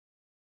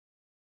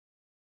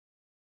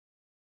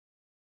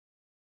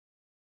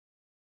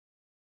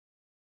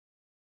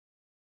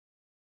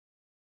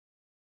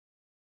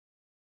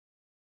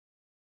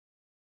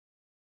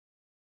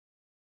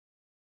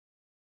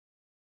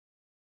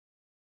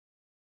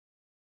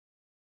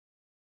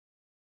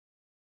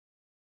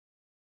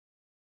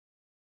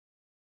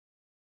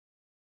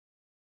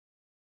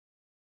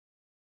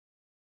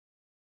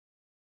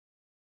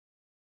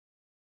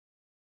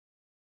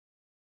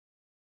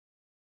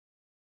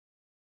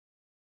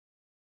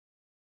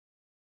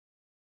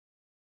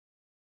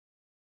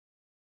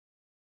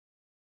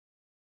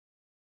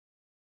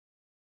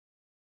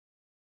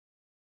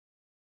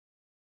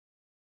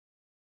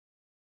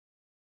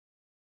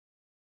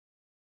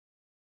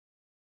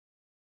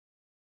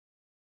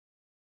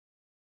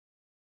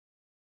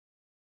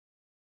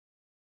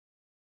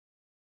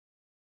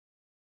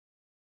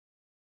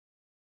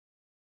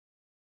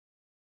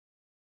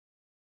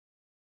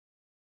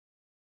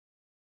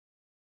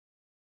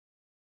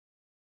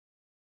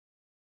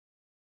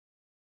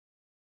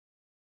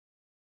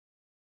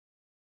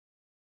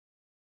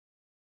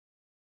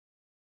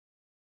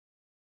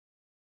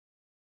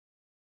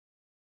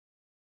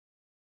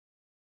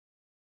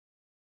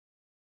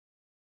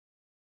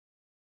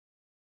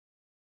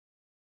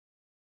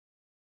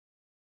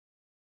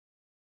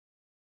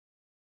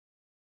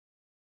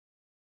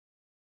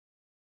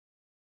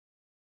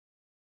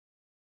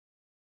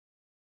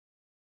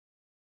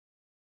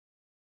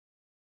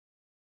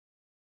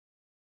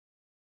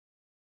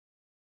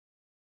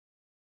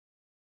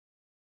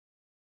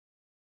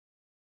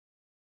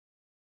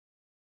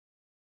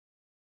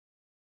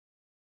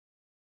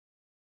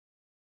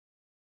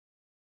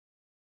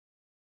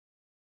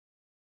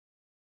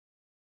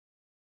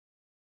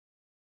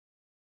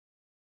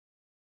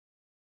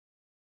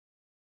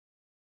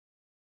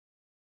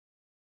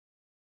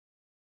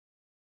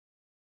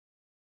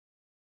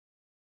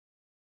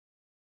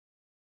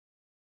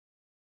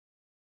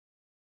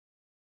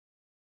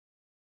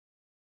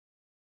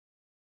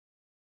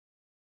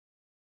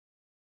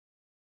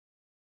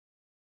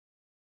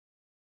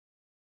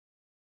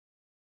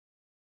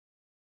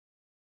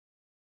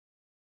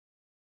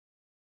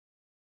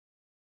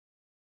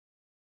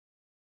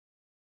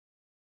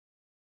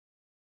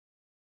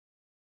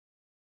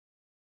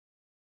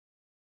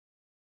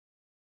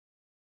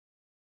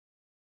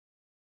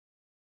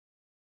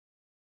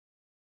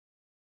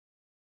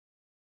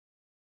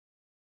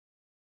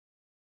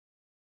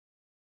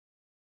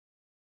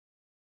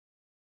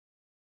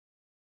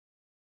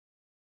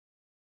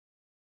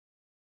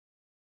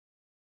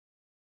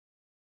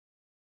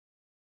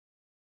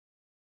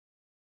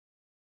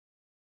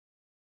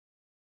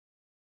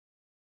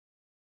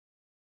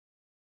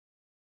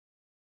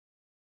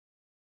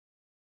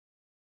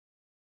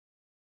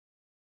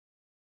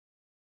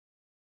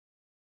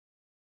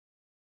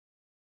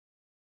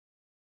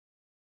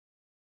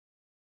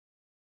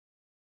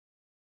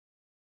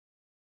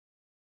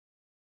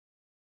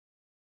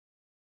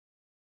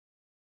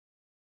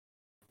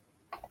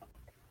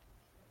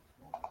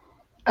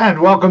And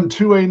welcome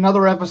to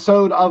another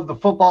episode of the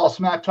Football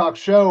Smack Talk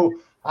Show.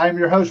 I am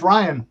your host,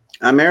 Ryan.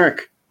 I'm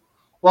Eric.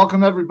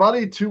 Welcome,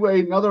 everybody, to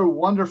another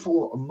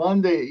wonderful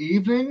Monday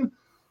evening.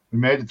 We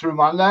made it through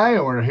Monday,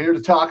 and we're here to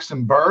talk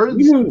some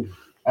birds. Woo.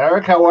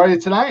 Eric, how are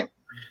you tonight?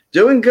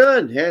 Doing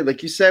good. Yeah,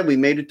 like you said, we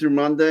made it through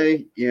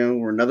Monday.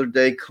 We're another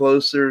day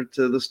closer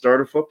to the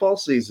start of football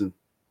season.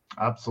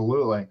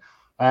 Absolutely.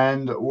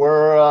 And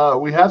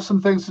we have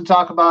some things to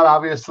talk about.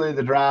 Obviously,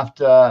 the draft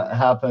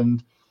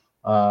happened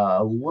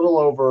a little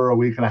over a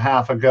week and a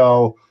half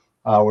ago.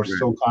 We're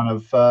still kind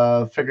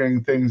of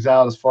figuring things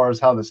out as far as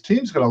how this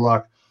team's going to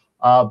look.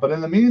 But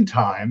in the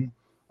meantime,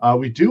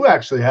 we do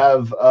actually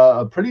have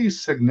a pretty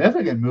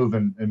significant move,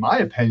 in my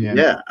opinion.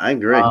 Yeah, I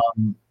agree.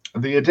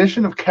 The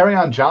addition of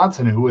Kerryon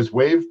Johnson, who was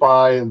waived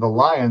by the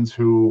Lions,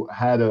 who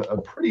had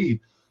a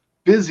pretty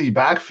busy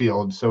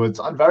backfield. So it's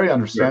very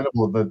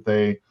understandable that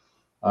they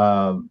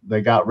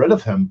got rid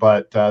of him.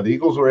 But the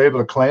Eagles were able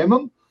to claim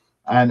him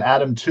and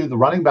add him to the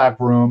running back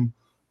room.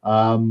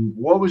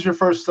 What was your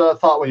first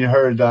thought when you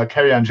heard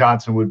Kerryon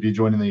Johnson would be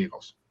joining the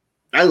Eagles?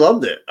 I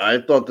loved it. I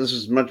thought this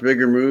was a much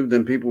bigger move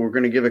than people were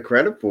going to give it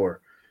credit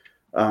for.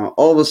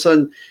 All of a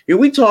sudden,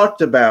 we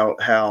talked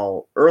about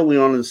how early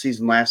on in the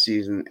season, last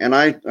season, and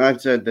I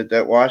said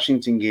that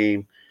Washington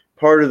game,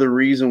 part of the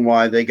reason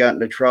why they got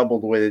into trouble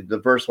the way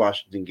the first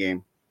Washington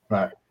game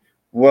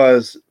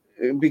was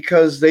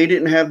because they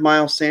didn't have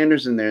Miles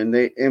Sanders in there,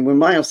 and when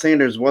Miles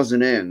Sanders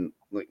wasn't in,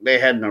 they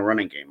had no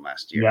running game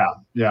last year.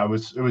 Yeah, it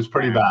was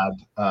pretty bad.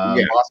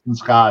 Boston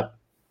Scott,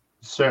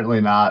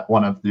 certainly not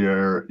one of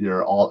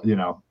your all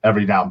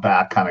every down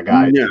back kind of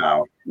guy.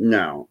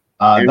 No.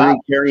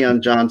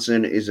 Kerryon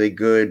Johnson is a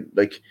good,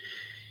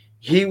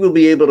 he will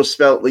be able to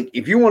spell,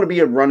 if you want to be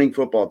a running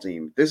football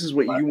team, this is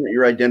what you want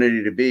your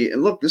identity to be.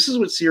 And look, this is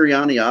what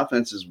Sirianni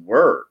offenses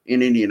were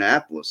in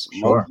Indianapolis.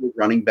 Multiple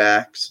running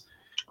backs.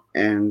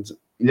 And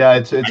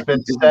it's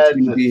been said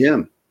to be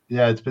him.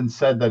 Yeah, it's been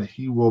said that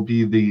he will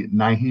be the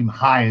Nyheim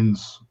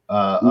Hines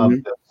of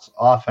this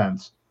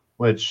offense,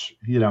 which,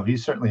 he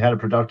certainly had a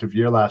productive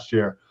year last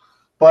year.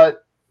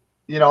 But,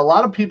 a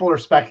lot of people are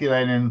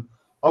speculating,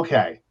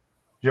 okay,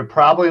 you're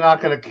probably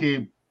not going to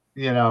keep,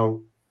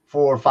 4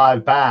 or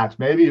 5 backs.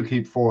 Maybe you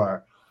keep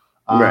 4.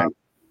 Right.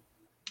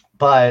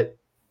 But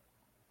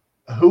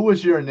who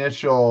was your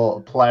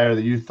initial player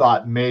that you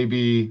thought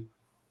maybe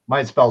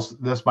might spell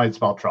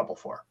trouble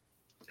for?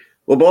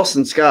 Well,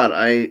 Boston Scott,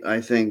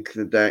 I think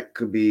that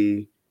could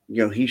be,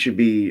 he should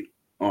be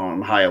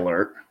on high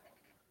alert.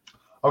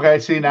 Okay,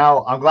 see,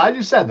 now I'm glad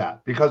you said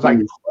that because I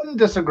couldn't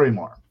disagree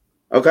more.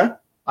 Okay.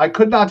 I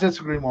could not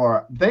disagree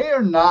more. They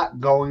are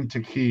not going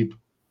to keep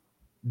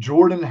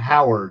Jordan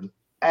Howard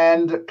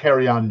and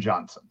Kerryon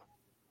Johnson.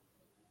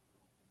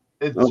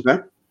 Okay.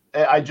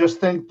 I just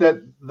think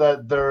that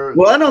they're.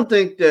 Well, I don't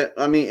think that.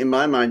 I mean, in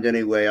my mind,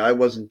 anyway, I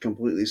wasn't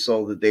completely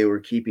sold that they were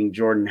keeping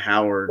Jordan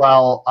Howard.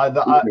 Well,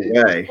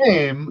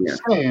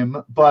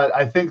 same. But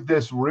I think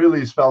this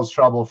really spells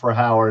trouble for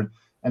Howard.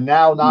 And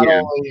now, not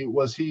only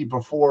was he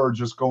before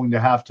just going to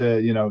have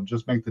to,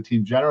 just make the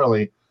team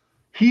generally,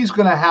 he's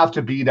going to have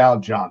to beat out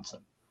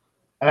Johnson.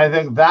 And I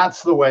think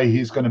that's the way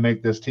he's going to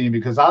make this team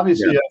because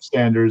obviously you have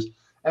Sanders.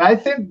 And I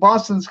think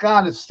Boston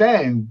Scott is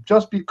staying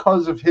just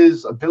because of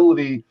his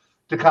ability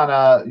to kind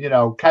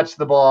of, catch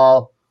the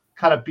ball,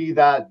 kind of be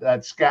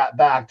that scat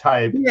back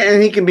type. Yeah,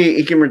 and he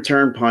can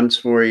return punts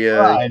for you.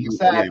 Right,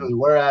 exactly. Yeah.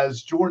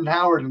 Whereas Jordan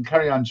Howard and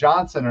Kerryon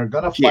Johnson are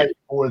going to fight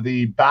for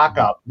the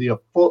backup, the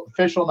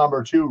official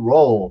number 2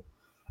 role,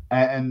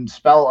 and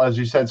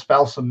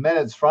spell some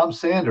minutes from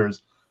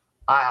Sanders.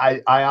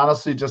 I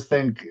honestly just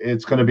think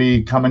it's going to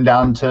be coming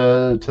down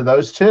to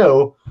those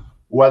two,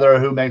 whether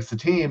who makes the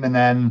team, and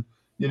then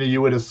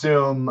you would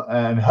assume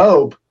and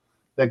hope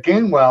that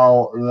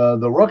Gainwell,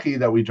 the rookie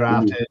that we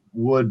drafted,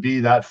 would be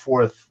that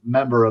 4th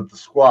member of the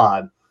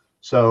squad.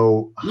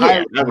 So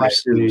highly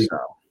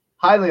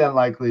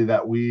unlikely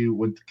that we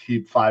would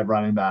keep 5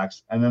 running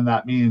backs, and then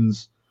that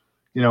means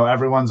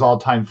everyone's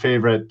all-time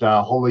favorite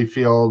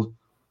Holyfield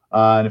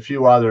and a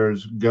few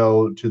others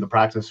go to the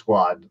practice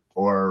squad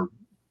or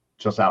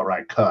just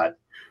outright cut.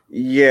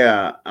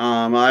 Yeah,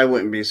 I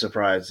wouldn't be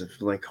surprised if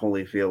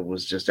Holyfield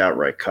was just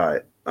outright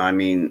cut. I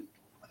mean,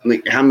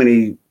 how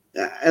many?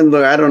 And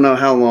look, I don't know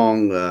how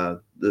long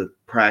the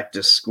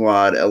practice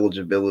squad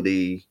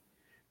eligibility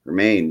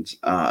remains.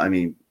 I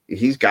mean,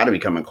 he's got to be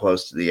coming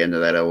close to the end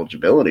of that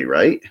eligibility,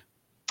 right?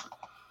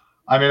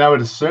 I mean, I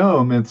would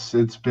assume it's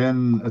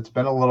been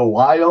a little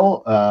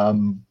while.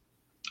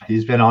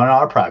 He's been on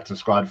our practice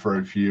squad for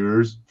a few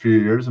years,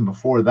 and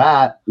before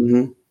that,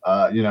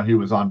 he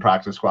was on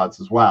practice squads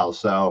as well.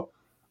 So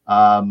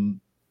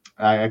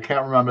I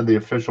can't remember the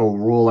official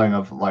ruling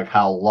of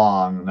how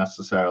long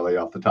necessarily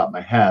off the top of my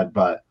head,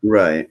 but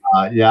right.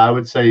 I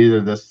would say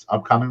either this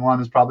upcoming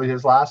one is probably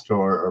his last,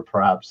 or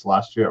perhaps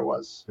last year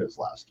was his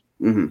last.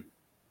 Mm-hmm.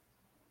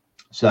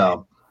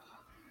 So,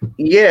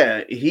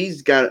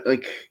 he's got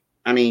like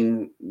I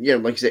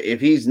said,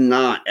 if he's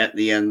not at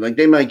the end,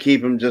 they might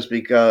keep him just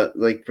because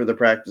for the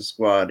practice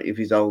squad if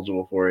he's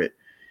eligible for it.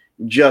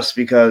 just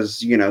because,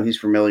 he's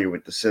familiar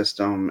with the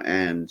system.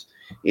 And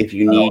if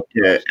you need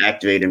to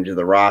activate him to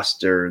the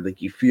roster,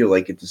 like you feel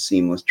like it's a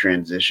seamless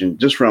transition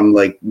just from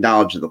like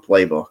knowledge of the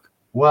playbook.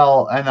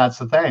 Well, and that's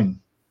the thing.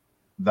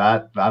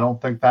 That I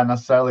don't think that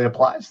necessarily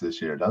applies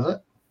this year, does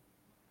it?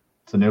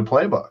 It's a new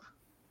playbook.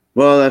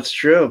 Well, that's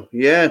true.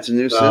 Yeah, it's a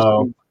new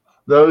system.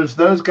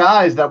 Those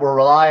guys that were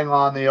relying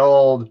on the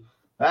old,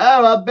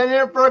 I've been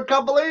here for a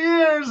couple of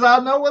years, I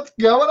know what's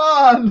going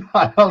on.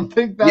 I don't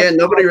think that's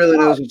nobody really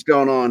knows what's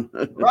going on.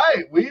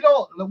 Right. We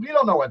don't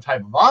know what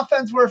type of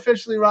offense we're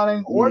officially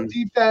running or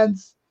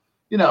defense.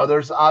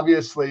 There's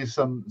obviously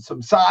some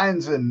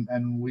signs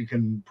and we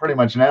can pretty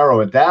much narrow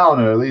it down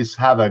or at least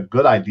have a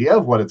good idea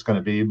of what it's going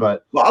to be.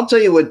 But I'll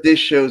tell you what this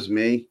shows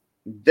me.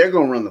 They're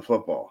going to run the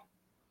football.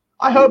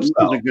 I hope so.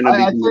 They're going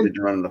to be committed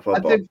to running the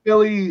football. I think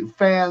Philly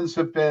fans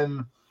have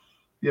been,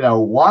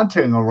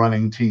 wanting a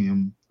running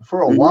team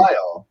for a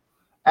while.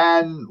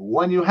 And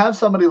when you have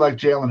somebody like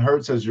Jalen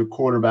Hurts as your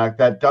quarterback,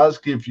 that does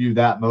give you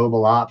that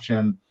mobile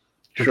option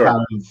to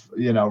kind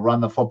of,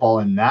 run the football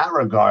in that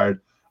regard.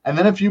 And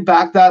then if you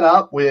back that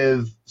up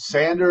with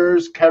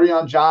Sanders,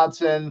 Kerryon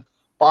Johnson,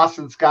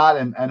 Boston Scott,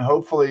 and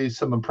hopefully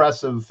some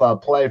impressive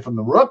play from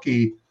the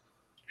rookie,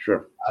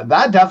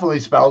 that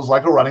definitely spells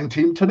like a running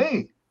team to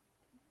me.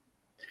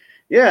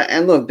 Yeah,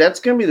 and look, that's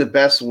going to be the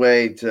best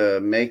way to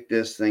make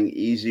this thing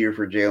easier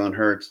for Jalen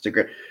Hurts to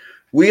get.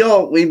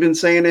 We've been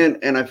saying it,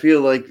 and I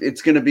feel like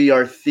it's going to be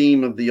our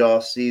theme of the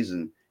off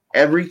season.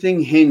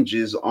 Everything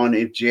hinges on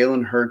if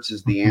Jalen Hurts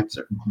is the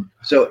answer.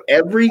 So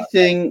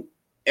everything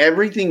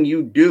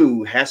you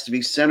do has to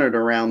be centered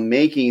around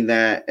making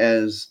that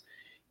as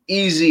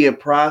easy a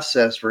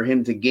process for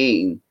him to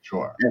gain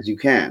as you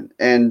can.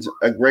 And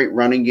a great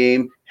running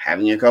game,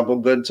 having a couple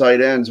good tight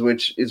ends,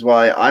 which is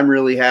why I'm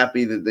really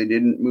happy that they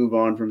didn't move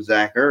on from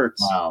Zach Ertz.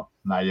 Wow,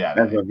 not yet.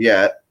 As of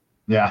yet.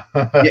 Yeah.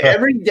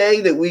 Every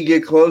day that we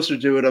get closer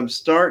to it, I'm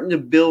starting to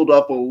build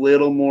up a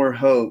little more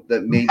hope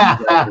that maybe.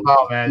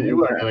 Oh, man,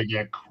 you are going to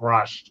get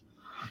crushed.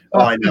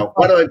 Oh, I know.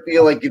 Why do I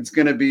feel like it's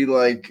going to be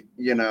like,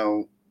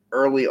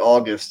 early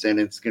August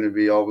and it's going to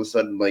be all of a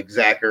sudden like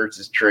Zach Ertz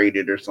is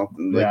traded or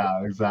something?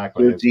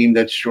 Exactly. A team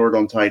that's short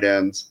on tight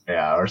ends.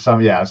 Yeah, or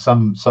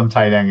some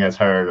tight end gets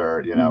hurt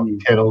or,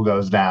 Kittle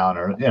goes down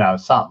or,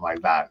 something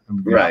like that.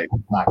 Right.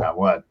 Knock on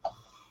wood.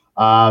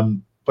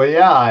 But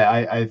yeah,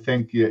 I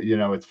think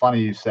it's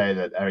funny you say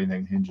that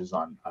everything hinges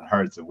on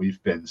Hurts, and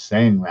we've been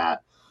saying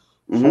that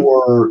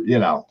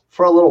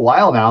for a little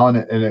while now,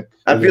 and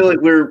I feel like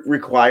we're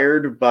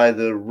required by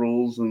the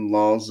rules and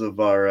laws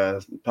of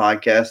our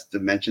podcast to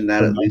mention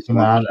that at least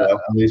once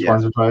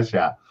or twice.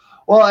 Yeah.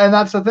 Well, and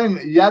that's the thing.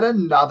 Yet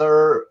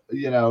another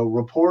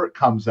report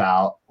comes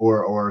out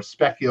or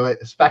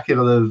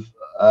speculative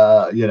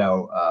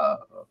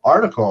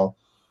article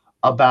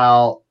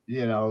about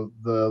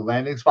the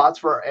landing spots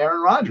for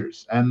Aaron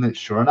Rodgers. And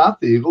sure enough,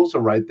 the Eagles are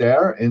right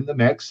there in the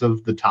mix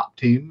of the top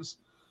teams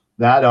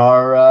that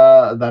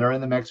are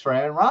in the mix for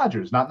Aaron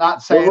Rodgers.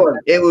 Not saying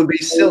it would be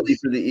silly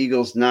for the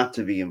Eagles not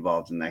to be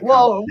involved in that.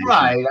 Well,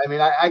 right. I mean,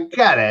 I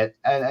get it.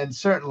 And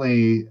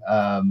certainly,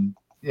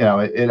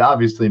 it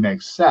obviously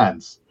makes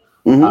sense.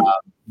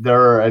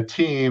 They're a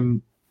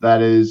team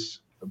that is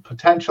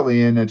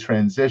potentially in a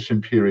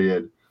transition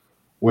period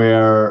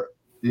where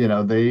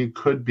they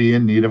could be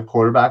in need of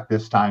quarterback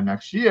this time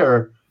next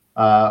year,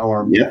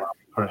 or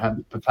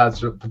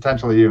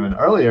potentially even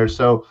earlier.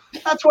 So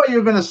that's why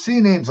you're going to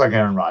see names like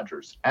Aaron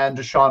Rodgers and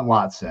Deshaun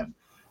Watson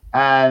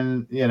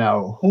and,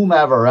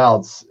 whomever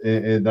else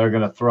they're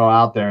going to throw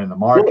out there in the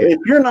market. Well, if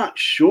you're not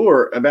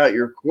sure about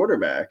your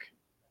quarterback,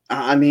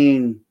 I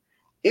mean,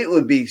 it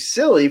would be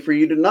silly for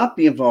you to not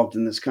be involved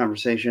in this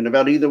conversation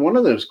about either one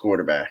of those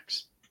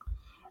quarterbacks.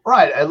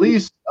 Right. At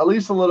least a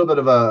little bit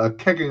of a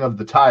kicking of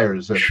the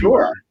tires.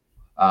 Sure.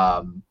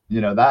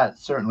 That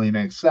certainly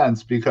makes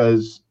sense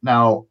because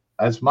now,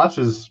 as much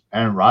as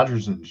Aaron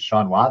Rodgers and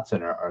Deshaun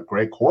Watson are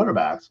great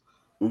quarterbacks,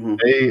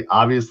 they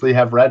obviously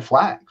have red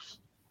flags.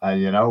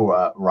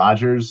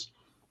 Rodgers,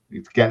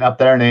 he's getting up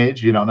there in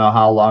age. You don't know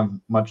how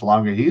much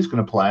longer he's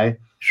going to play.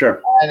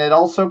 Sure. And it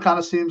also kind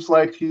of seems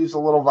like he's a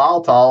little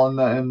volatile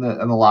in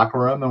the locker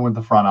room and with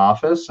the front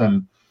office,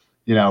 and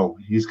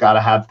he's got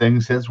to have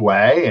things his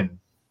way. And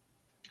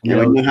we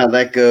know how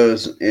that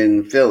goes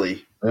in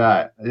Philly.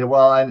 Right.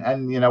 Well,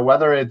 and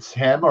whether it's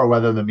him or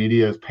whether the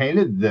media has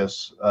painted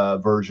this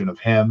version of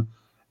him,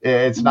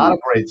 it's not a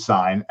great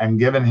sign. And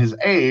given his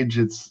age,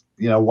 it's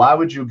why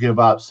would you give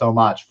up so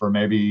much for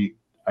maybe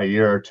a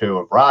year or two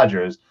of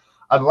Rodgers,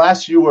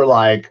 unless you were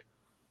like,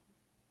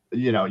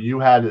 you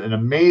had an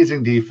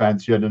amazing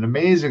defense, you had an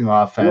amazing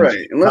offense,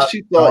 right? Unless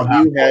you thought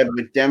you had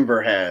what Denver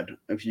had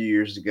a few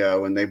years ago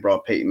when they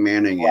brought Peyton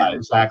Manning in.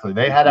 Exactly.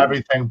 They had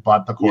everything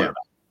but the quarterback.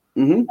 Yeah.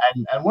 Mm-hmm.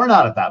 And we're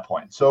not at that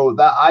point. So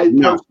that I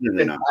think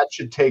that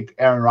should take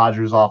Aaron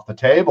Rodgers off the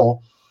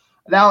table.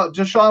 Now,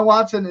 Deshaun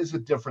Watson is a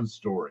different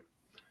story.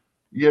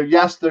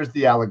 Yes, there's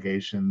the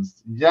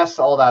allegations. Yes,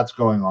 all that's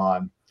going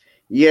on.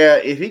 Yeah,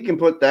 if he can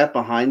put that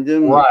behind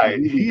him. Right.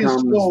 He's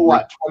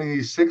still,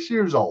 26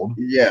 years old?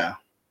 Yeah.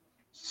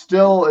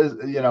 Still is,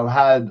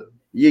 had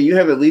Yeah, you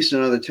have at least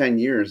another 10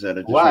 years at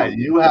a Right. Deshaun.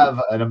 You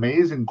have an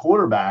amazing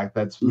quarterback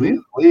that's Mhm.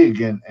 leading the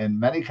league in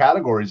many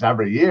categories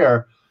every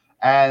year,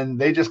 and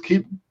they just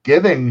keep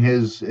giving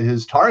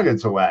his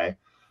targets away.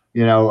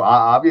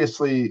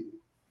 Obviously,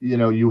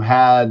 you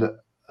had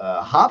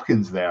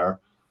Hopkins there.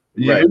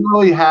 You Right. didn't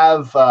really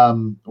have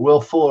Will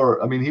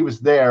Fuller. I mean, he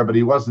was there, but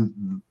he wasn't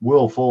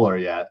Will Fuller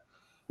yet.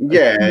 As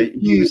Yeah,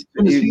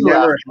 soon as he he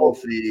never left,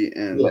 healthy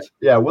yeah, and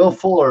yeah, Will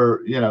Fuller,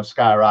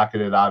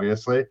 skyrocketed,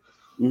 obviously.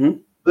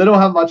 Mhm. They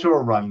don't have much of a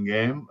run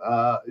game.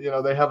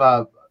 They have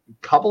a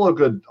couple of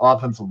good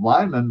offensive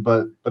linemen,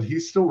 but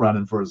he's still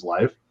running for his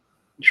life.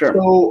 Sure.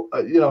 So,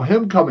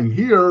 him coming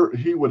here,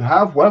 he would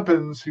have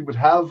weapons. He would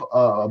have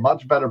a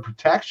much better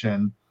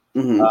protection.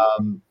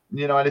 Mhm.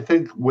 And I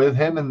think with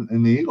him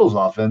in the Eagles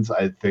offense,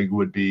 I think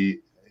would be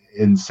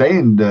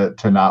insane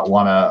to not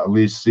want to at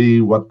least see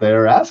what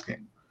they're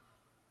asking.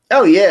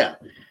 Oh yeah.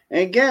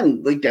 And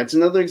again, like that's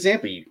another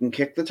example. You can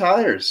kick the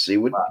tires, see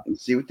what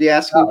the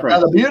asking Now,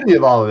 price the is. beauty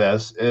of all of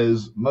this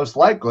is most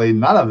likely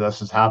none of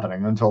this is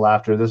happening until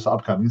after this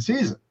upcoming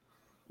season.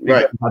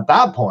 Because Right. at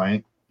that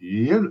point,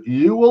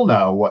 you will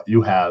know what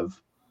you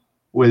have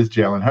with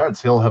Jalen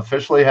Hurts. He'll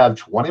officially have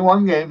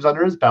 21 games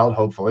under his belt,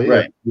 hopefully,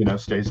 if Right.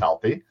 stays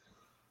healthy.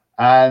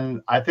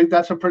 And I think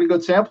that's a pretty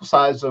good sample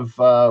size of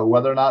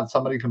whether or not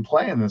somebody can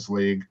play in this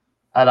league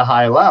at a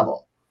high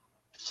level.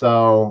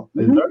 So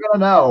they're Mhm. going to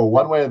know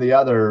one way or the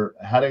other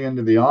heading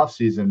into the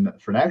offseason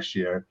for next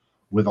year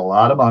with a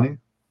lot of money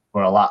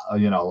or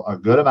a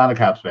good amount of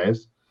cap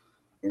space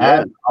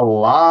Yeah. and a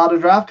lot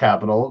of draft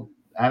capital.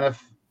 And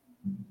if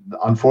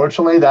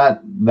unfortunately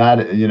that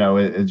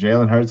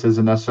Jalen Hurts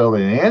isn't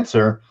necessarily the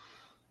answer,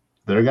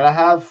 they're going to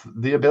have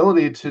the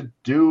ability to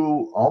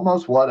do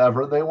almost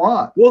whatever they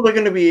want. Well, they're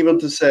going to be able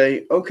to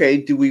say, okay,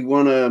 do we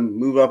want to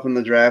move up in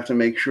the draft and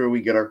make sure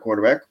we get our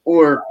quarterback?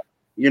 Or,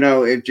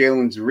 if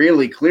Jalen's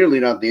really clearly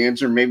not the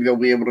answer, maybe they'll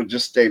be able to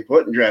just stay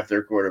put and draft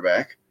their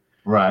quarterback.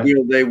 Right.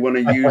 They want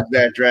to use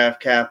that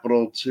draft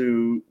capital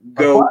to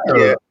go Acquire.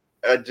 get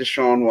a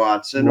Deshaun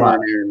Watson or Right.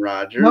 an Aaron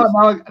Rodgers.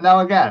 Now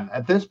again,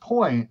 at this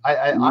point,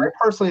 I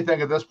personally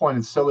think at this point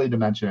it's silly to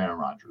mention Aaron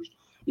Rodgers.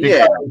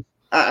 Yeah.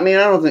 I mean,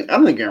 I don't think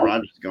Aaron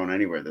Rodgers is going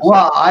anywhere this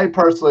Well, I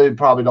personally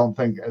probably don't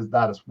think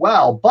that as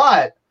well.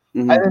 But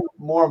Mhm. I think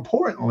more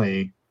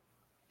importantly,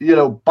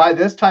 by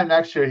this time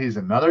next year, he's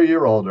another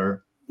year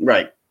older.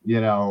 Right.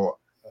 You're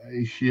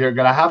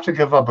going to have to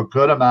give up a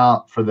good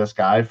amount for this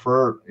guy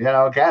for,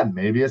 again,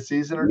 maybe a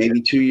season or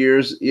maybe 2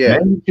 years. Yeah.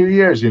 Maybe 2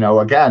 years.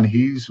 Again,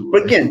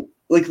 But again,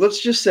 like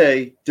let's just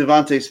say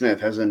Devontae Smith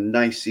has a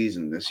nice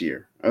season this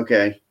year.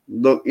 Okay.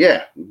 Look,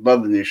 yeah,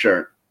 love the new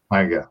shirt.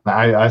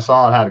 I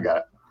saw it, how to get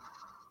it.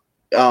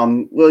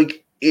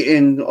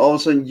 And all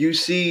of a sudden you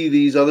see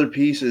these other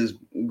pieces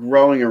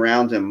growing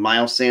around him.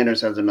 Miles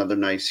Sanders has another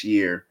nice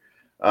year.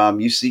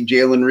 You see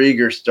Jalen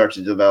Reagor start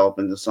to develop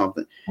into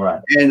something. Right.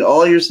 And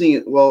all you're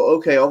seeing, well,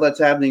 okay, all that's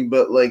happening,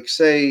 but like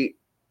say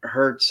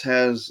Hurts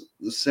has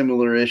the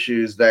similar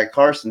issues that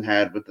Carson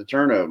had with the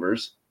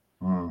turnovers.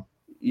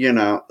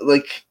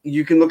 Like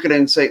you can look at it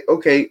and say,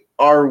 okay,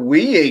 are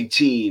we a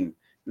team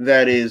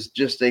that is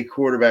just a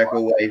quarterback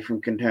away from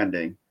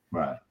contending?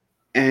 Right.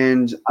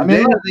 And I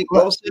think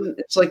all of a sudden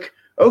it's like,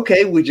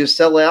 okay, we just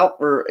sell out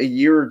for a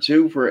year or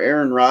two for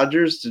Aaron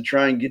Rodgers to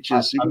try and get you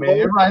a Super Bowl.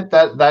 You're right.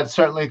 That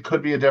certainly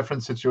could be a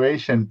different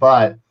situation,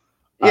 but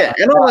yeah,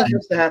 and all that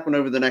has to happen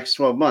over the next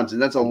 12 months,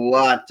 and that's a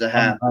lot to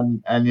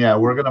happen. And yeah,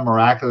 we're going to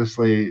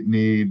miraculously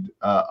need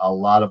a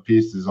lot of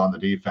pieces on the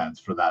defense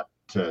for that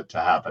to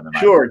happen.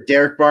 Sure,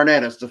 Derek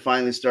Barnett has to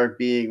finally start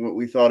being what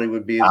we thought he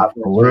would be as a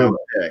first-round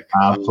pick.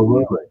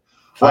 Absolutely.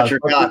 Fletcher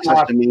Cox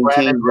has to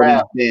maintain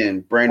what he's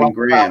been. Brandon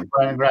Graham.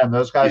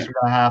 Those guys are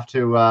going to have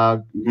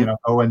to,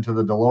 go into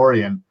the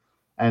DeLorean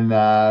and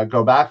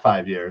go back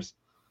 5 years.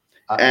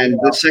 And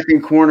the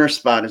second corner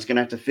spot is going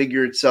to have to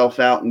figure itself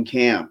out in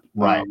camp.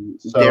 Right.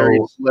 So,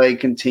 Darius Slay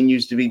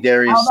continues to be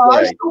Darius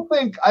Slay.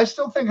 I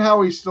still think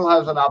Howie still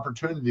has an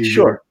opportunity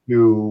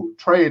to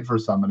trade for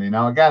somebody.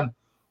 Now, again,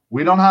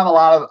 we don't have a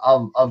lot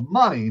of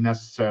money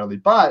necessarily,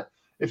 but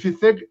if you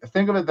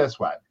think of it this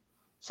way,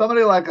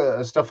 somebody like a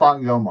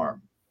Stephon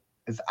Gilmore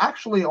is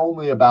actually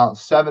only about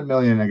 $7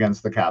 million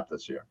against the cap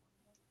this year.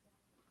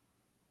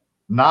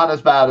 Not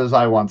as bad as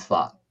I once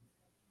thought.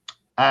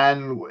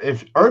 And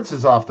if Ertz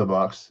is off the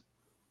books,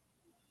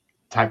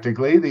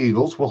 technically the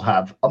Eagles will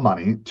have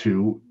money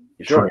to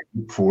trade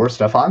for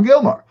Stephon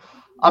Gilmore.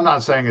 I'm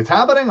not saying it's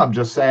happening. I'm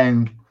just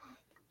saying,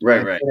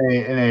 right.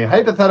 In a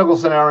hypothetical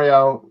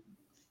scenario,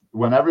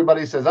 when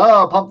everybody says,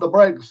 "Oh, pump the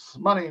brakes,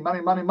 money."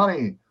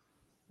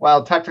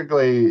 Well,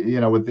 technically,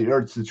 with the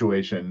Ertz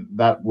situation,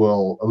 that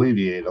will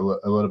alleviate a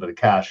little bit of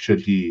cash should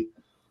he,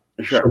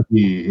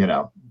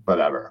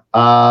 whatever.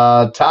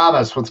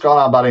 Thomas, what's going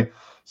on, buddy?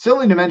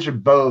 Silly to mention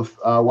both.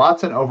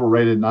 Watson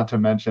overrated, not to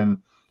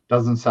mention,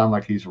 doesn't sound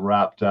like he's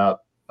wrapped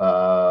up.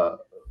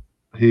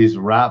 He's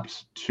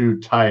wrapped too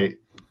tight.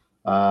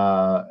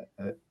 TFA,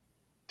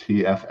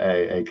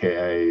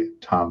 a.k.a.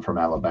 Tom from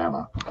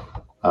Alabama.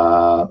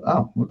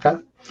 Okay.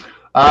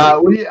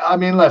 I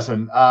mean,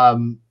 listen,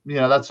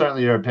 that's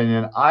certainly your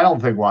opinion. I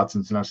don't think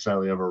Watson's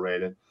necessarily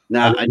overrated.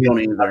 Nah, I don't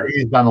either.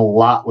 He's done a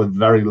lot with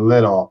very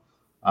little.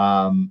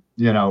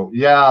 Obviously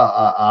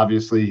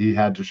he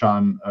had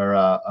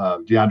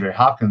DeAndre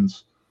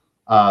Hopkins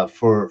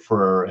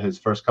for his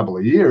first couple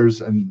of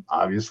years, and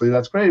obviously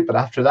that's great. But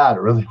after that,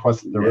 there really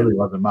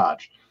wasn't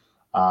much.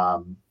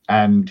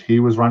 And he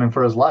was running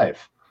for his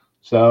life.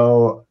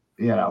 So,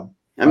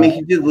 I mean,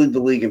 he did lead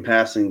the league in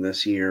passing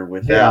this year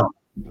without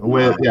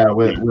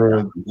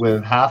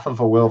with half of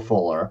a Will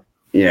Fuller.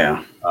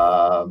 Yeah.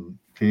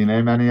 Can you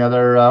name any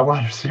other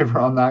wide receiver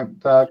on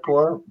that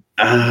core?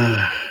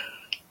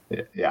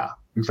 Yeah,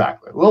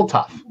 exactly. A little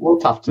tough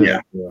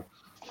to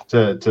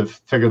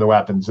figure the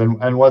weapons.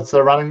 And what's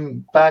the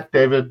running back?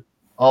 David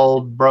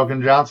Old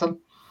Broken Johnson?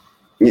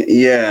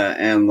 Yeah,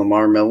 and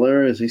Lamar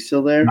Miller, is he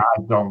still there?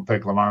 I don't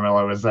think Lamar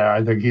Miller was there.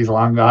 I think he's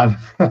long gone.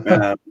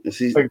 I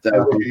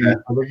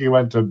think he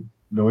went to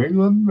New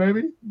England,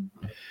 maybe?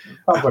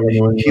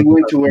 He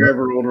went to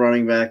wherever old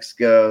running backs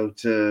go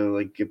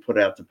to get put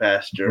out to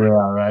pasture. Yeah,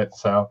 right.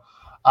 So,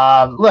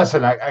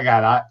 listen,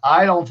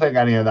 I don't think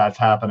any of that's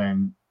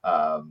happening,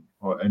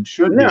 and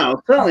should be. No,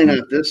 certainly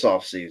not this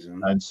offseason.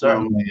 And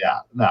certainly,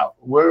 no,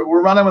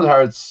 we're running with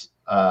Hurts,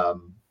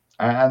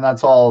 and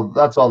that's all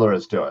there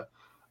is to it.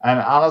 And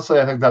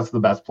honestly, I think that's the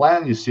best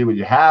plan. You see what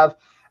you have,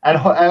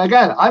 and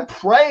again, I'm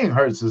praying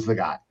Hurts is the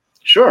guy.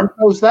 Sure.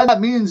 Because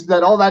that means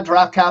that all that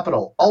draft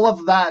capital, all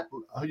of that,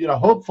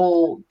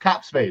 hopeful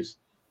cap space,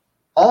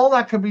 all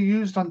that could be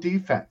used on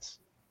defense.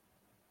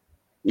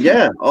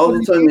 Yeah, all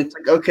of a sudden it's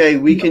like, okay,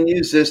 we can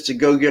use this to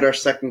go get our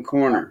second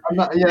corner.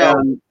 One of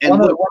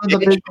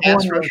the big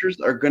pass rushers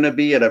are going to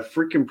be at a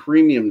freaking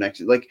premium next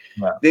year.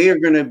 They are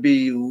going to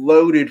be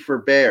loaded for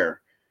bear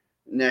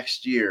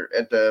next year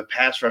at the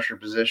pass rusher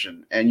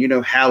position. And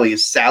Hallie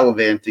is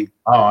salivating.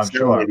 Oh, I'm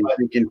sure.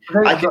 Thinking,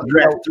 I can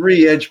draft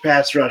 3 edge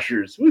pass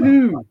rushers.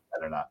 Woohoo!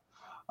 Better not.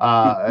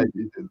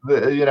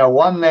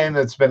 One name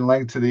that's been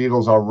linked to the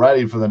Eagles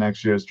already for the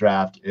next year's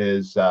draft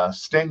is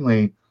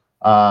Stingley,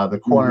 the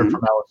corner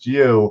from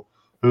LSU,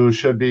 who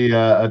should be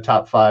a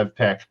top 5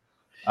 pick.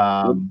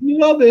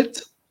 Love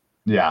it.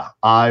 Yeah,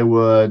 I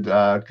would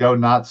go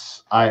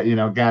nuts.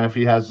 Again, if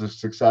he has a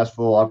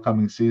successful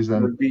upcoming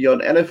season, would be on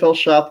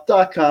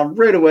NFLshop.com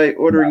right away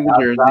ordering the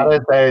jersey.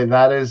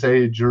 That is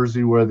a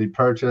jersey-worthy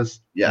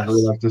purchase. Yes, as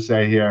we like to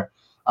say here.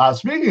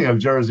 Speaking of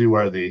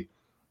jersey-worthy,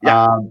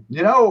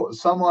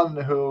 someone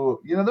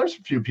who there's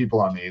a few people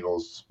on the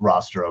Eagles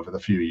roster over the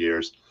few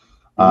years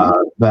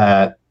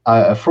that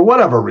for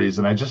whatever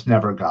reason I just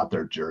never got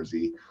their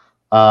jersey.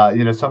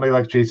 Somebody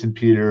like Jason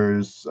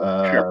Peters,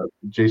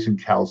 Jason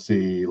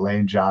Kelsey,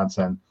 Lane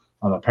Johnson.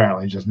 I'm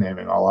apparently just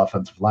naming all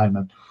offensive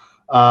linemen.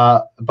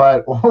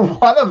 But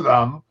one of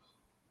them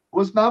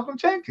was Malcolm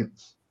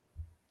Jenkins.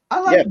 I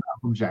like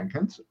Malcolm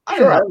Jenkins. I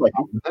like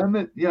him.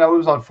 It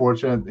was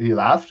unfortunate he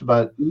left,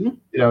 but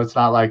it's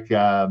not like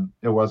it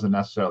wasn't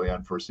necessarily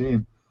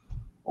unforeseen.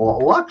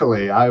 Well,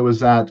 luckily, I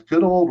was at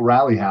good old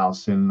Rally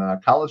House in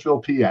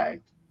Collegeville, PA,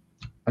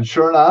 and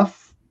sure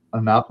enough,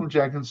 a Malcolm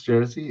Jenkins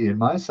jersey in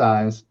my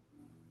size,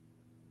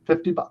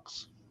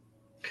 $50.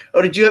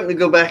 Oh, did you happen to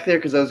go back there?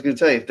 Because I was going to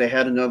tell you if they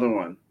had another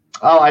one.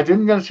 Oh, I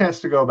didn't get a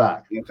chance to go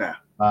back. Okay.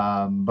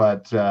 I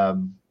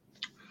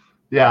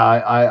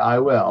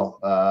will.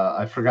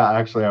 I forgot.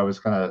 Actually, I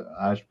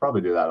should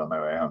probably do that on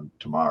my way home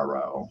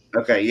tomorrow.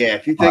 Okay, yeah.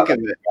 If you think of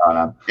it,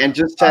 and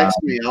just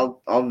text me,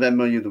 I'll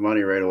Venmo you the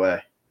money right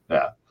away.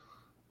 Yeah.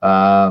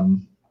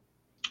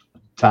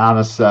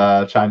 Thomas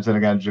chimes in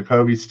again.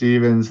 Jacoby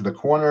Stevens, the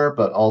corner,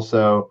 but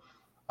also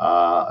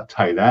a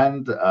tight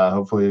end.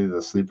 Hopefully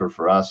the sleeper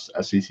for us,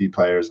 SEC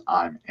players,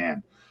 I'm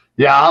in.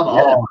 Yeah, I'm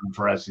all in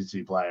for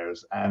SEC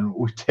players, and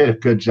we did a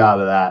good job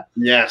of that.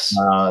 Yes.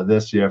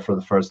 This year for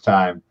the first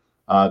time,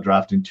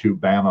 drafting 2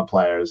 Bama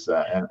players.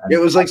 And it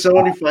was like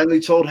someone who finally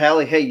told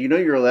Hallie, hey,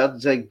 you're allowed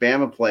to take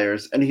Bama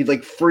players. And he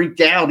freaked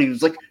out. He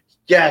was like,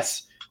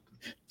 yes,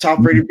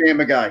 top-rated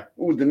Bama guy.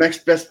 Ooh, the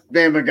next best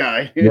Bama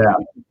guy. Yeah.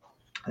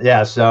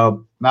 Yeah,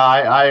 so no,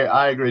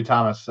 I agree,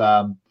 Thomas.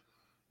 I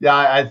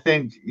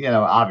think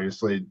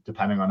obviously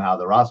depending on how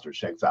the roster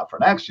shakes out for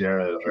next year,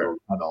 it'll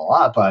depend a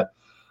lot. But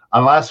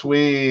unless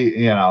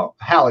we,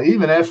 hell,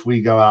 even if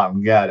we go out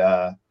and get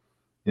a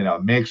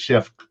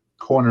makeshift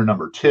corner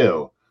number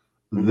 2,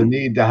 the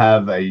need to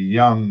have a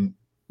young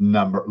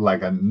number,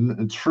 like a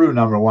true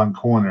number 1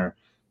 corner,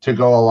 to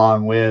go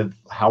along with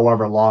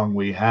however long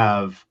we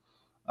have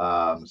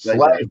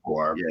selected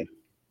for,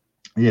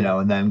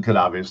 and then could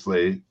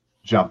obviously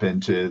jump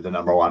into the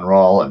number 1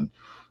 role and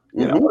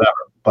whatever.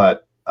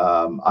 But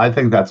I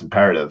think that's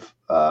imperative.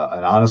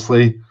 And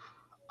honestly,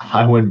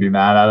 I wouldn't be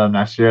mad at them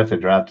next year if they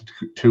drafted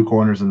 2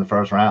 corners in the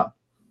first round.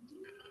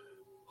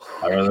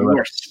 You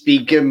are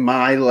speaking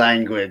my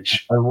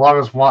language. As long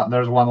as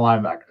there's 1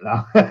 linebacker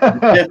now.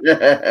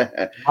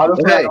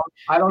 Honestly,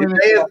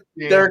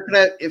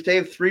 if they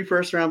have 3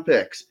 first-round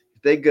picks,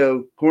 if they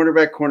go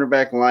cornerback,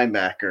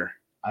 linebacker.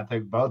 I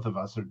think both of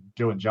us are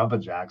doing jumping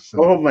jacks.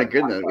 Oh my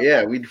goodness!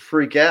 Yeah, we'd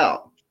freak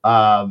out.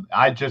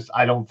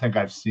 I don't think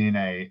I've seen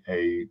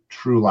a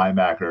true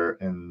linebacker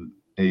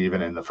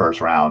even in the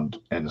first round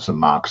in some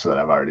mocks that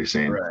I've already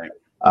seen. Right.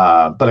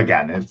 But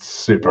again, it's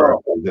super.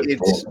 Well,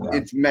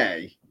 it's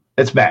May.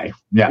 It's May,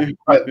 yeah.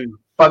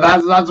 But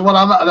that's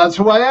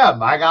who I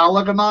am. I gotta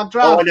look at mock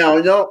drafts. Oh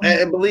no,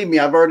 and believe me,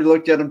 I've already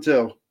looked at them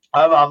too.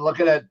 I'm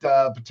looking at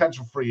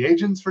potential free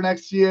agents for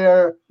next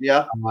year.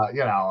 Yeah.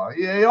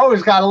 You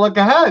always got to look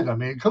ahead. I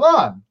mean, come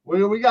on.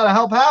 We got to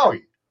help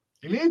Howie.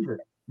 He needs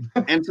it.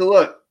 And to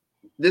look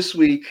this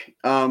week,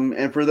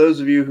 and for those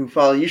of you who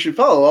follow, you should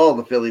follow all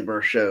the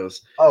Phillyverse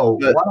shows. Oh,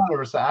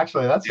 100%.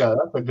 Actually, that's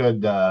a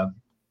good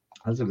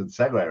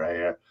segue right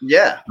here.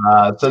 Yeah.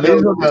 So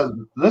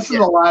this is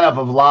the lineup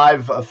of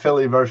live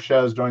Phillyverse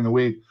shows during the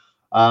week.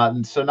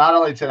 So not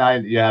only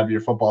tonight, you have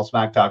your football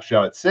smack talk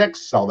show at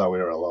 6, although we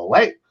were a little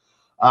late.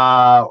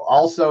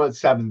 Also at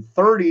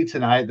 7:30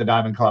 tonight, the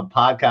Diamond Club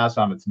podcast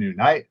on its new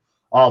night.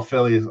 All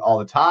Phillies all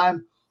the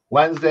time.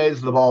 Wednesdays,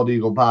 the Bald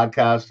Eagle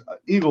podcast,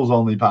 Eagles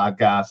only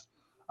podcast.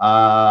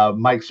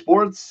 Mike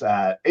Sports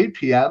at 8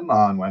 p.m.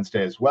 on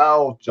Wednesday as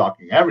well,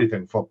 talking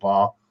everything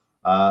football.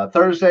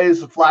 Thursdays,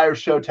 the Flyers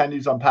show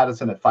tendies on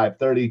Patterson at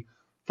 5:30.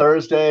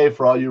 Thursday,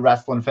 for all you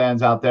wrestling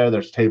fans out there,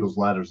 there's tables,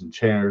 ladders, and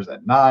chairs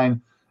at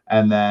 9.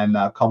 And then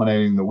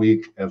culminating the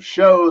week of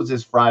shows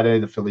is Friday,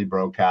 the Philly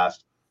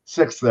broadcast,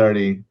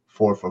 6:30,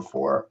 4 for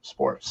 4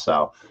 Sports.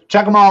 So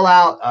check them all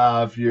out.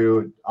 If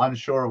you're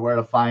unsure where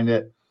to find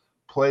it,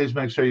 please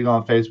make sure you go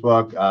on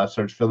Facebook,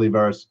 search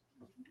Phillyverse.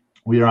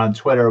 We are on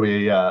Twitter.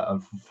 We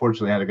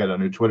unfortunately had to get a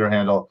new Twitter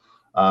handle.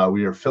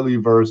 We are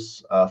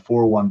Phillyverse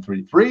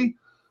 4133.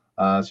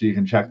 So you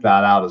can check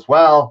that out as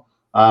well.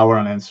 We're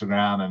on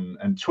Instagram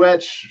and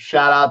Twitch.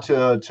 Shout out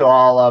to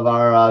all of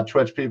our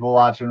Twitch people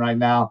watching right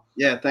now.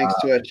 Yeah, thanks,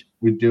 Twitch.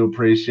 We do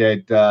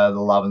appreciate the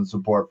love and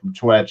support from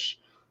Twitch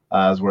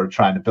as we're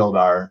trying to build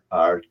our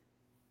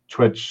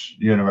Twitch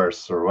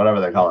universe or whatever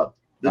they call it.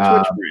 The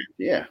Twitch brand,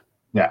 yeah.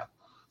 Yeah.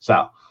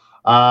 So,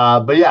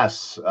 but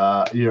yes,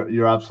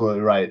 you're absolutely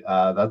right.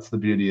 That's the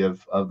beauty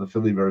of the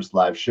Phillyverse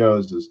live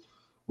shows is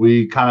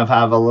we kind of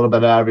have a little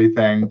bit of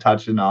everything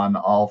touching on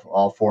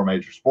all 4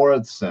 major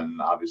sports.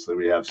 And obviously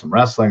we have some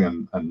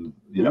wrestling and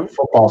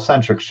football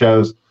centric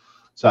shows.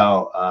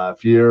 So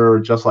if you're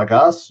just like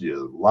us,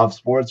 you love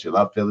sports, you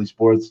love Philly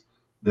sports,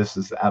 this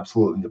is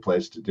absolutely the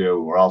place to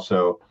do. We're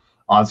also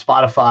on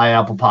Spotify,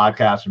 Apple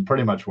Podcasts, and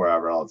pretty much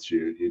wherever else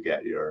you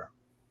get your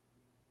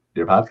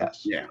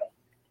podcasts. Yeah.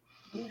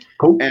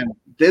 Cool. And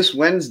this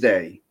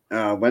Wednesday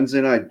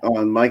night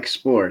on Mike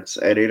Sports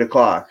at 8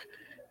 o'clock,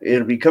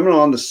 it'll be coming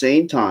on the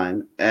same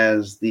time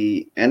as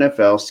the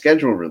NFL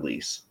schedule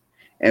release.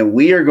 And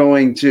we are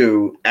going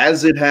to,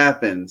 as it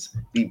happens,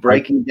 be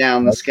breaking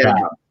down the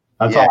schedule.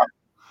 That's all.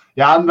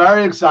 Yeah, I'm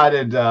very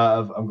excited.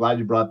 I'm glad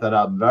you brought that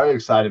up. I'm very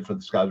excited for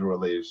the schedule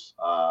release.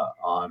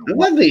 I'm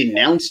glad they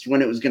announced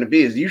when it was going to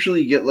be. Is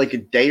usually you get like a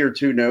day or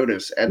 2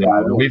 notice.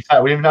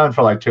 We've known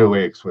for like 2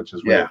 weeks, which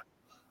is weird.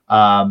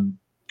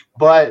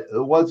 But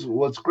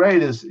what's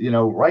great is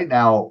right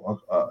now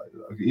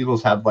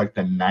Eagles have like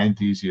the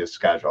 9th easiest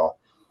schedule.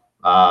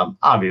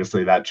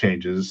 Obviously that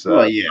changes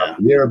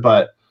year,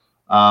 but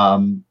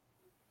I'm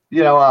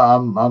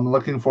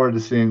looking forward to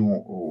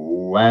seeing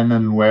when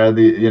and where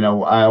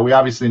we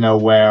obviously know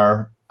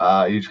where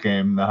each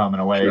game, the home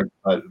and away, sure.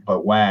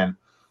 but when.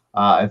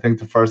 I think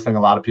the first thing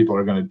a lot of people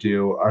are going to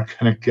do are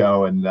going to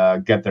go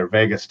and get their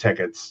Vegas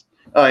tickets.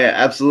 Oh yeah,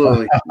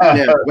 absolutely.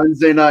 Yeah,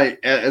 Wednesday night,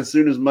 as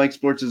soon as Mike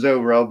Sports is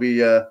over, I'll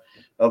be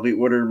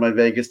ordering my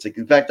Vegas tickets.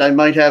 In fact, I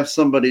might have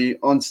somebody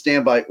on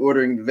standby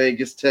ordering the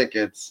Vegas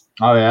tickets.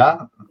 Oh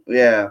yeah,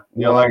 yeah.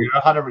 You're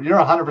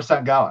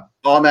 100% going.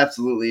 Oh, I'm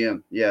absolutely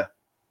in. Yeah.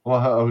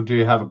 Well, do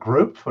you have a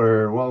group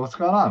or what's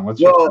going on?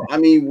 I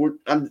mean,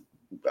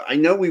 I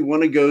know we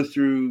want to go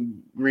through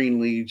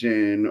Green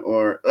Legion,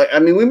 or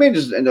we may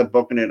just end up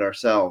booking it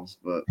ourselves,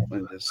 but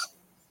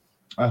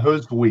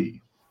who's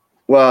we?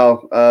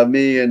 Well,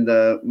 me and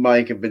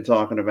Mike have been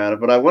talking about it,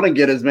 but I want to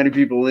get as many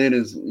people in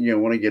as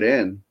want to get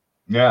in.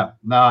 Yeah,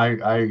 no, I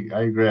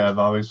agree. I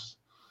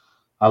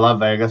love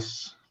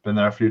Vegas. Been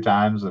there a few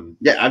times, and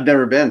yeah, I've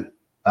never been.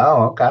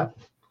 Oh, okay.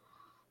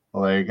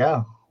 Well, there you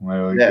go.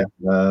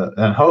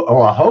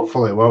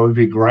 Hopefully, what would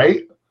be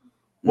great?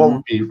 What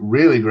would be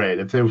really great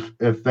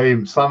if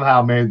they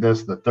somehow made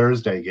this the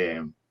Thursday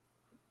game.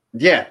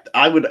 Yeah,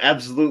 I would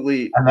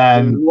absolutely. And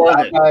then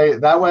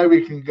that way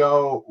we can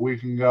go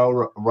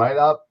right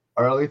up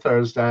early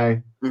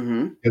Thursday,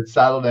 get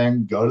settled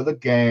in, go to the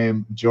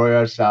game, enjoy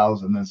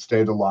ourselves, and then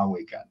stay the long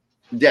weekend.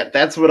 Yeah,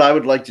 that's what I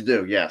would like to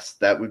do. Yes,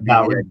 that would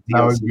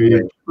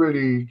be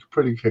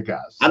pretty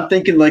kick-ass. I'm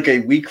thinking like a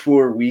week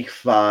 4, week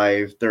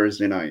 5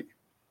 Thursday night.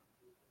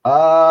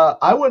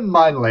 I wouldn't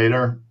mind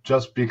later,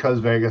 just because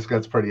Vegas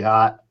gets pretty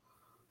hot.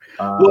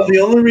 Well, the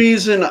only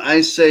reason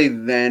I say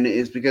then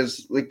is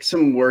because like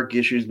some work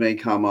issues may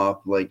come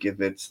up, like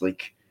if it's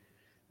like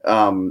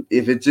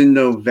If it's in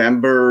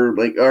November,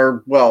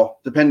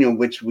 depending on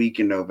which week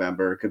in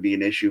November, it could be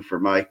an issue for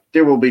Mike.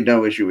 There will be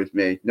no issue with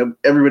me. No,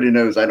 everybody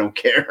knows I don't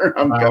care.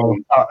 I'm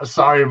going.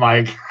 Sorry,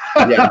 Mike.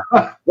 Yeah.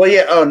 Well,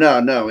 yeah. Oh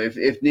no.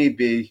 If need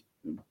be,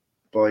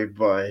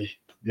 bye.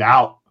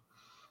 Yeah.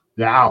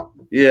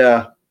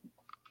 Yeah.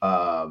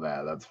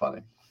 Man, that's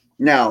funny.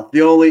 Now,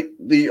 the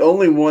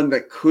only one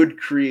that could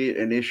create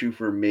an issue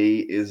for me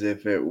is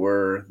if it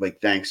were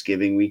like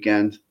Thanksgiving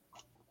weekend.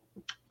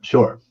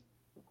 Sure.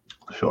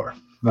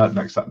 That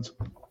makes sense.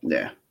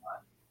 Yeah.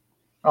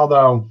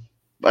 Although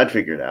I'd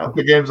figure it out.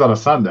 The game's on a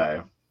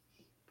Sunday.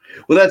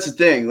 Well, that's the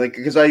thing. Like,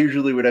 because I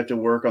usually would have to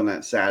work on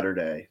that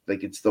Saturday.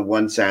 Like, it's the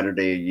one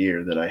Saturday a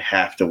year that I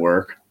have to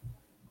work.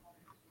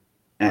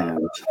 And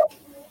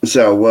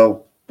so,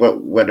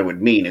 what it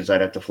would mean is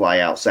I'd have to fly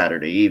out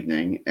Saturday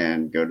evening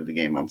and go to the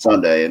game on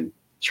Sunday and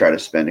try to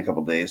spend a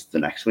couple days the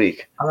next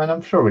week. I mean,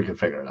 I'm sure we can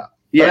figure it out.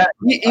 Yeah,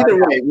 either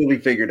way, it will be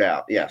figured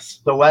out.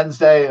 Yes. The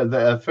Wednesday,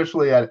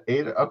 officially at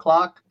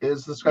 8:00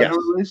 is the schedule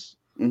release.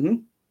 Mm-hmm.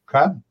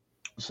 Okay.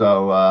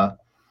 So,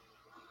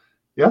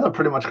 that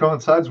pretty much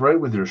coincides right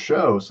with your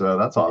show. So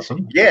that's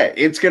awesome. Yeah,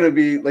 it's going to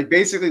be like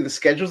basically the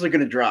schedules are going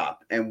to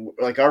drop. And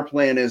like our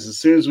plan is as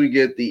soon as we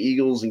get the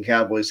Eagles and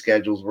Cowboys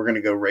schedules, we're going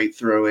to go right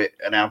through it,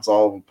 announce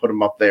all of them, put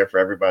them up there for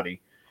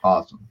everybody.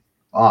 Awesome.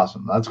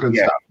 That's good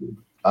stuff.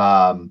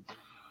 All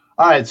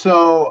right.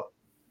 So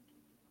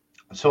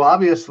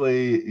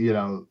obviously,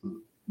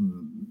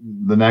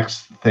 the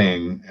next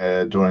thing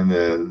during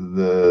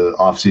the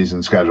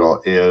off-season schedule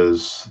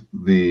is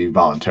the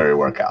voluntary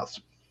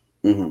workouts.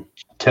 Mm-hmm.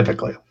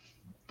 Typically,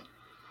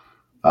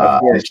 of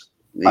course,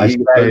 he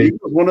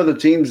was one of the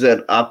teams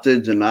that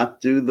opted to not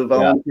do the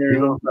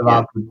voluntary.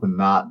 Opted to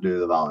not do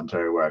the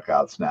voluntary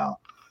workouts now.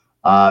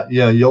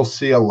 You'll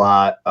see a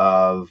lot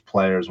of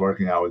players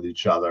working out with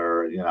each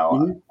other. You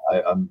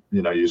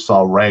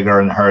saw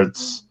Rager and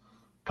Hurts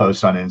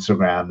post on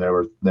Instagram.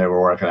 They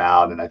were working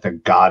out, and I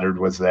think Goddard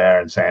was there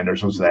and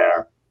Sanders was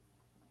there.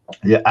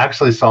 You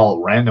actually saw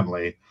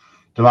randomly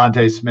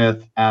Devontae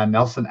Smith and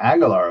Nelson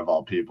Aguilar, of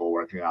all people,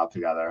 working out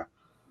together.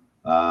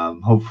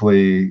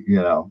 Hopefully,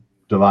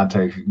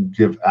 Devontae can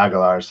give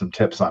Aguilar some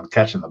tips on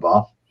catching the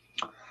ball.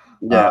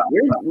 Yeah,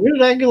 where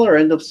did Aguilar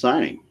end up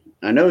signing?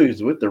 I know he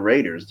was with the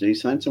Raiders. Did he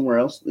sign somewhere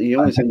else? He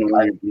only signed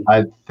to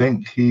I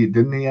think he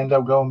end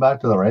up going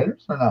back to the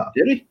Raiders or not?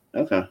 Did he?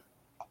 Okay.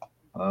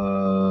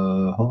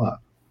 Hold on.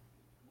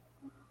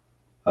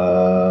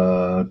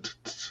 I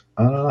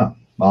don't know.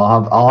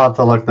 I'll have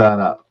to look that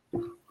up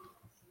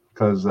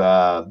because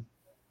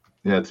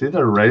it's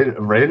either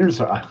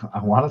Raiders or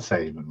I want to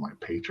say even like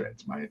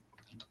Patriots might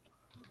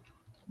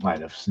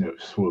have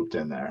swooped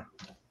in there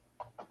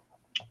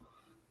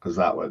because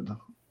that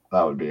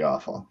would be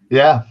awful.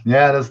 Yeah,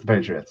 it is the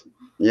Patriots.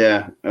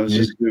 Yeah, I was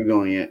just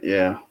Googling it.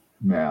 Yeah.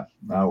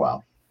 Oh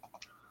well.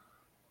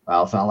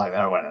 Well, it's not like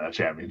they're winning a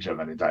championship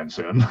anytime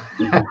soon.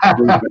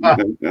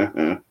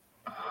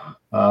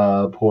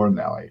 Poor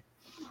Nelly.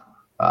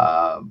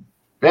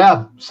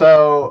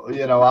 So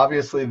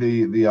obviously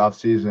the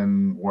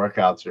off-season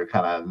workouts are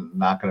kind of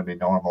not going to be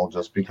normal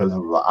just because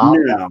of the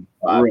opt-out.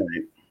 Right.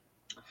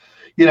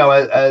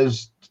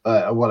 As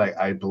what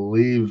I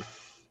believe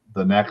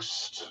the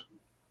next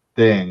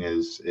thing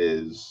is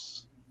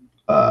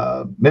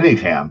mini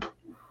camp,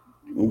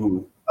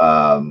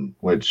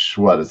 which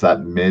is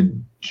that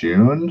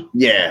mid-June?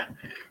 Yeah,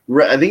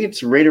 I think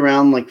it's right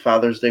around like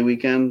Father's Day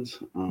weekend.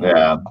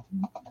 Yeah.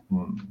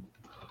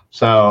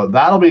 So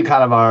that'll be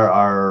kind of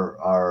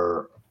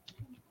our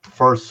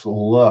first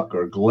look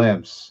or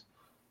glimpse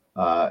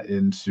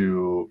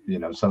into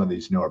some of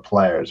these newer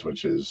players,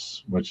 which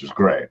is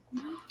great.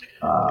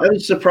 I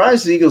was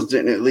surprised the Eagles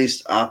didn't at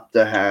least opt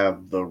to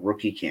have the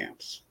rookie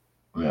camps.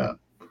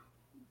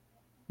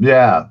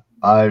 Yeah,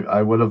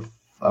 I would have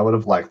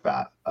liked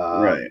that.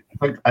 Right.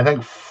 I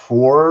think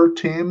four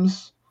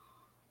teams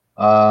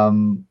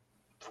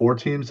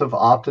have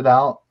opted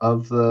out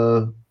of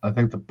the. I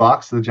think the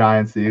Bucs, the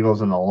Giants, the Eagles,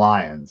 and the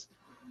Lions.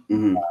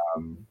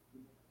 Mm-hmm.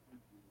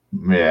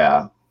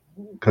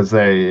 Because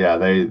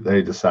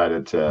they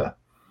decided to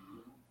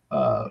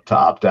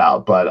opt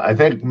out. But I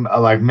think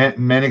like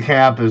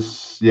minicamp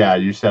is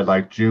you said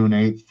like June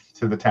 8th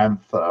to the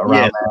 10th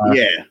around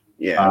there.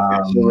 Yeah. Okay.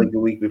 So like the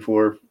week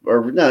before,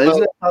 or no,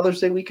 isn't it Father's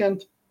Day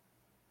weekend?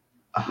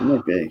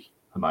 It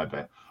might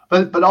be.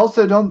 But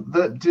also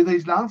do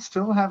these not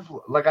still have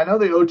like I know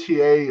the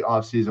OTA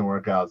off-season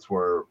workouts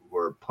were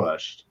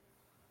pushed,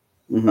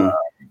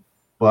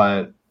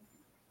 but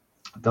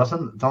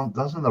doesn't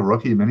the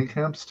rookie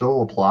minicamp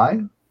still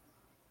apply?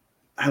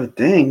 I would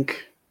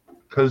think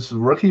because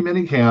rookie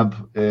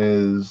minicamp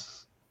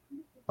is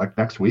like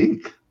next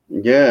week.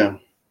 Yeah.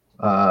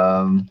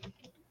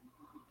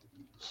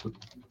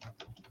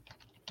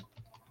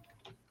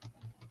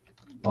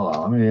 Hold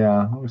on,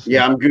 let me see.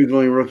 Yeah, I'm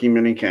googling rookie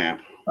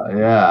minicamp.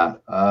 No,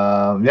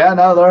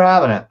 they're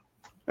having it.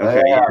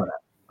 Okay.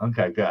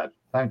 Okay, good.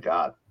 Thank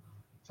God.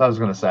 So I was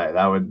going to say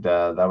that would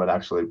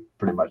actually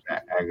pretty much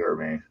anger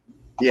me.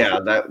 Yeah,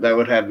 that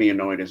would have me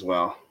annoyed as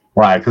well.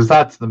 Right, because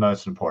that's the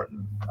most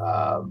important,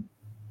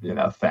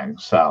 thing.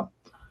 So,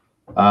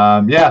 for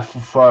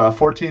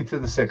 14th to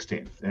the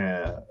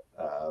 16th.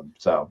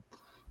 So,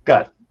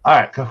 good. All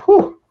right.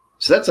 Whew.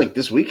 So that's like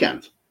this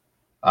weekend.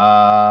 The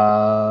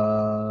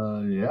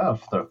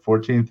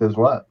 14th is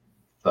what?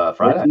 The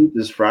Friday. 14th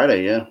is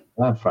Friday, yeah.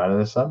 Yeah, Friday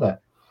to Sunday.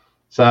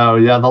 So,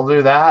 they'll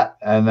do that,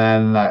 and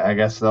then I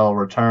guess they'll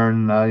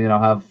return,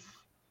 have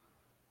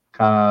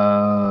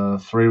kind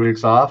of 3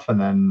 weeks off,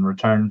 and then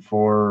return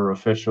for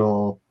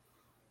official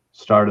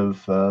start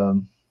of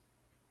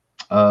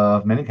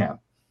minicamp.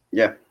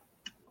 Yeah.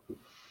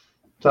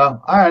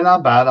 So, all right,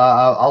 not bad.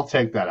 I'll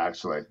take that,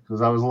 actually,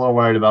 because I was a little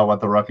worried about what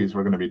the rookies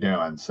were going to be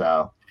doing.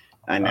 So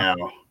I know.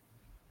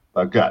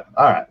 But good.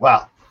 All right.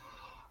 Well,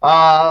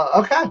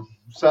 okay.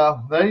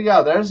 So there you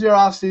go. There's your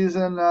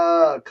off-season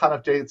kind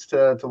of dates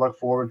to look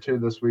forward to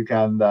this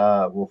weekend.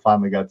 We'll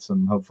finally get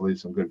hopefully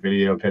some good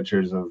video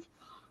pictures of,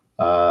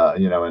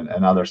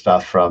 and other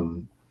stuff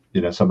from,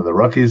 some of the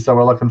rookies that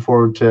we're looking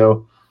forward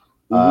to.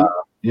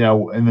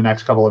 Mm-hmm. In the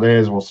next couple of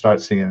days, we'll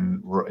start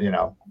seeing,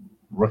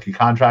 rookie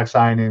contract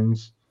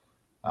signings.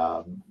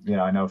 I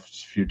know a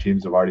few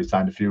teams have already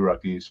signed a few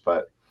rookies,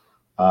 but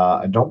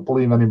I don't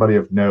believe anybody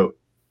of note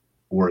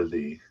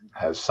worthy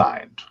has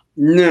signed.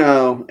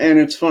 No, and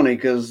it's funny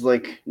because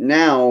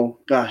now,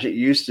 gosh, it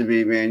used to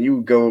be, man, you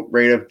would go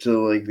right up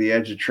to the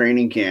edge of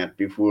training camp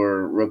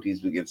before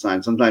rookies would get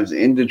signed. Sometimes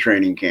into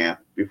training camp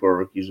before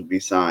rookies would be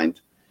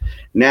signed.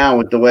 Now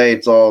with the way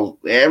it's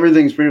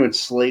everything's pretty much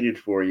slated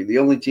for you. The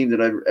only team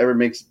that ever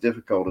makes it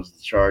difficult is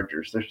the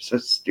Chargers. They're so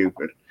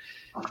stupid.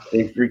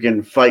 They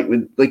freaking fight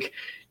with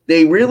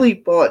they really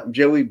bought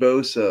Joey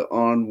Bosa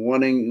on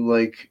wanting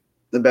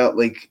about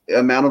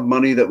amount of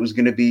money that was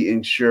going to be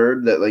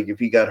insured, that if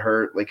he got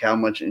hurt, how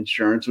much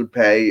insurance would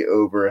pay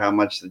over how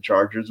much the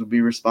Chargers would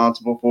be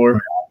responsible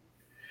for.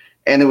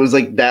 And it was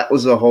that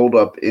was a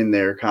holdup in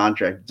their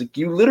contract. It's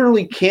you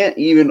literally can't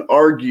even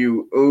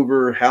argue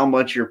over how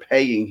much you're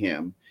paying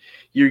him.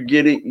 You're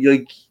getting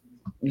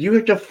you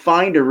have to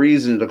find a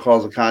reason to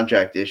cause a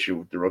contract issue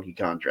with the rookie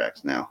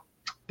contracts now.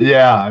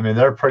 Yeah, I mean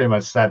they're pretty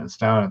much set in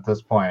stone at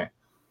this point.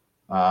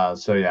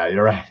 So yeah,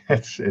 you're right.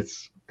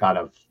 It's kind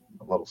of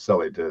a little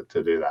silly to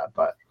do that,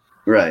 but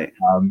right.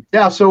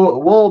 So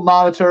we'll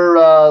monitor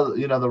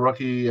the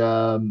rookie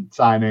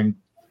signing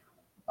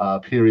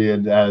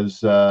period as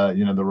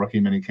the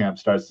rookie minicamp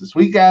starts this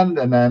weekend,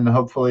 and then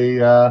hopefully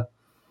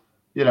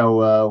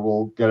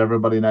we'll get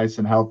everybody nice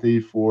and healthy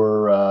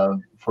for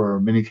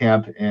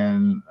minicamp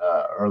in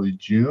early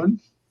June,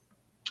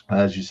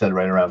 as you said,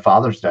 right around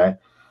Father's Day.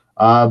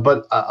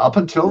 But up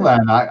until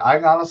then, I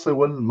honestly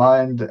wouldn't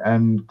mind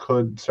and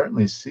could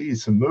certainly see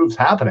some moves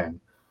happening.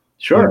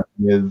 Sure.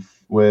 With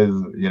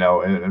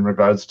in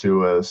regards to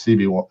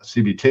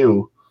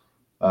CB2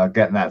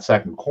 getting that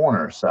second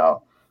corner.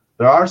 So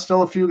there are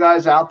still a few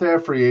guys out there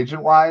free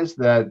agent wise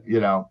that,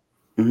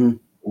 Mm-hmm.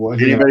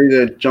 Anybody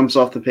that jumps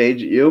off the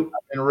page at you?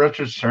 And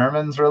Richard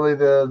Sherman's really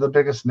the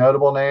biggest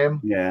notable name.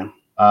 Yeah.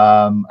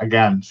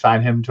 Again,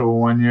 sign him to a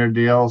 1-year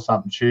deal,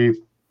 something cheap.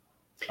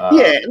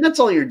 And that's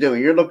all you're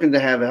doing. You're looking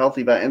to have a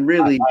healthy back and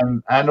really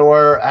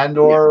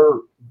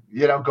or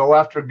go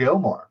after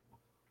Gilmore.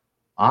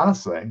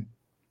 Honestly,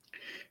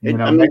 it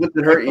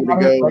doesn't hurt you to go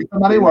make the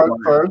money work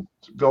first.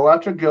 Go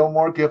after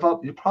Gilmore.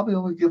 You probably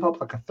only give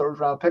up a 3rd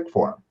round pick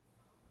for him,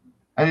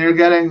 and you're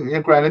getting.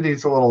 Granted,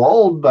 he's a little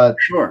old, but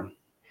sure,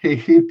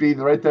 he'd be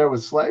right there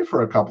with Slay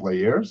for a couple of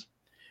years.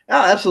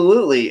 Oh,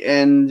 absolutely,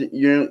 and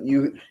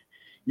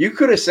you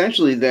could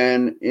essentially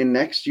then in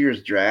next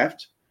year's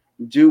draft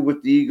do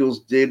what the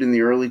Eagles did in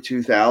the early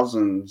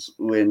 2000s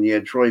when you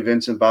had Troy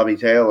Vincent, Bobby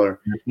Taylor,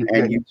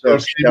 and you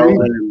took Sheldon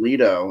and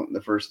Lito in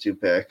the first 2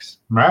 picks.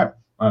 Right.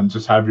 And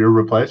just have your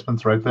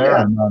replacements right there.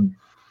 Yeah. And then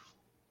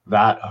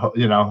that,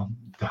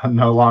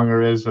 no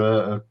longer is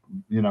a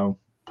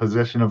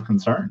position of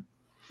concern.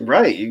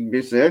 Right. You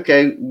can say,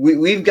 okay,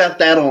 we've got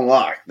that on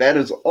lock. That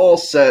is all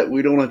set.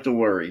 We don't have to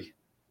worry.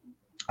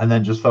 And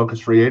then just focus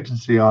free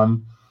agency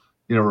on,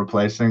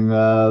 replacing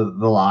the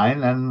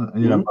line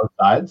and, both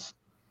sides.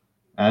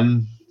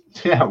 And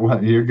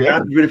you're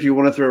good. Even if you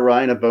want to throw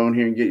Ryan a bone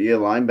here and get you a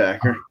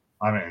linebacker.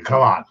 I mean,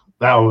 come on,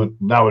 that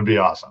would be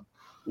awesome.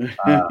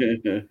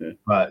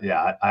 But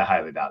yeah, I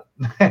highly doubt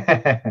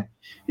it.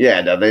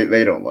 Yeah, no,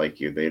 they don't like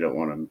you. They don't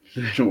want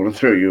to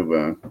throw you a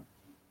bone.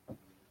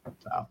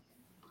 So,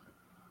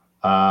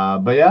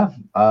 but yeah,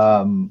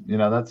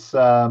 that's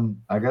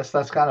I guess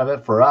that's kind of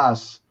it for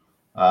us.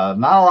 Not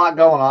a lot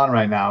going on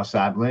right now,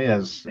 sadly.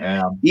 This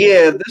will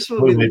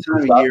be the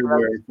time of year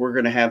where we're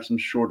going to have some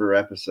shorter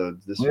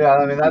episodes. That's the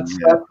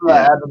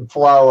ebb and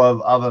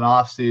flow of an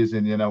off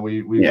season.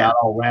 We got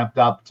all ramped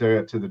up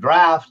to the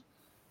draft,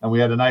 and we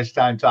had a nice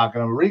time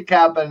talking and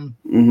recapping.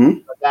 Mm-hmm.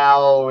 But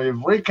now we've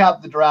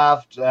recapped the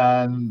draft,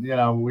 and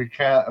we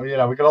can't. We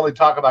can only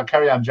talk about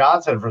Kerryon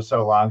Johnson for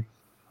so long.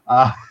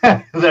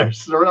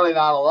 There's really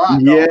not a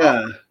lot.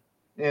 Yeah.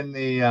 In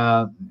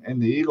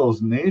the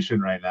Eagles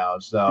nation right now.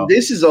 So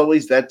this is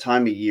always that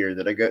time of year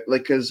that I go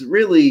because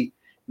really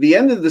the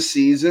end of the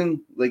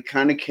season like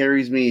kind of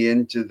carries me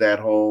into that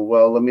whole,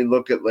 well, let me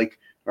look at like,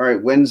 all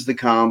right, when's the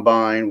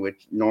combine,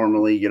 which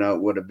normally,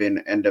 it would have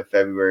been end of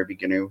February,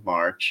 beginning of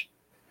March.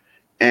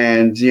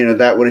 And,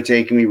 that would have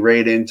taken me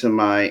right into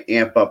my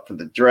amp up for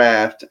the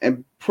draft.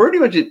 And pretty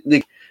much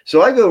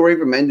so I go right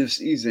from end of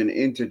season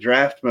into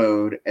draft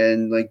mode.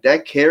 And like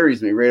that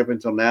carries me right up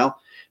until now.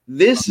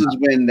 This is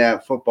when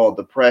that football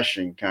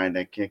depression kind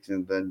of kicks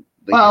in. And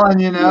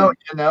you know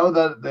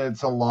that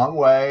it's a long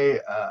way.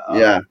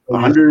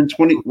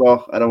 120.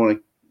 Well, I don't want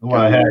to.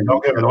 Well, hey,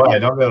 don't give it away.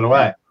 Don't give it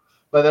away.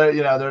 But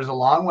there's a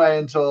long way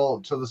until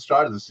the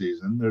start of the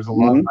season. There's a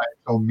long way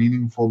until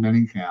meaningful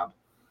minicamp.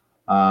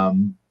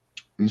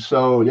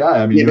 So yeah,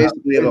 I mean,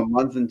 basically have a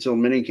month until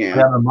minicamp.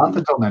 We have a month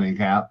until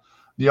minicamp.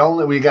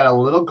 We got a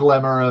little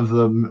glimmer of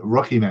the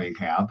rookie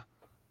minicamp,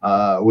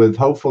 with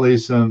hopefully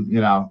some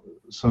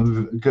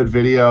good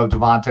video of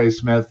Devontae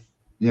Smith,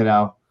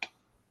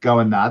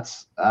 going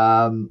nuts.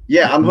 I'm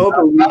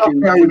hoping we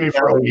can carry me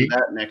for a week.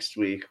 That next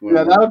week.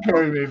 That'll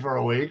carry me for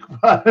a week.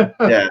 But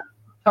yeah.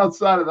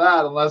 Outside of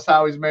that, unless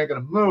Howie's making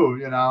a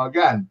move,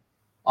 again,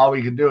 all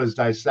we can do is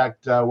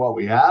dissect what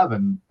we have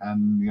and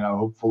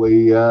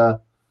hopefully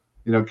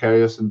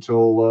carry us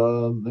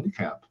until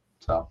minicamp.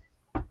 So.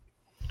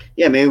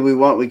 Yeah, maybe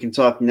we can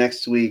talk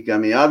next week. I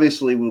mean,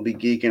 obviously we'll be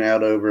geeking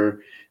out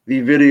over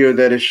the video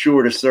that is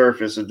sure to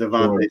surface of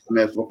Devontae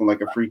Smith looking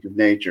like a freak of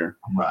nature.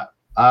 Right.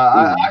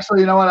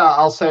 Actually, you know what?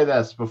 I'll say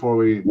this before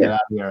we get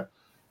out of here.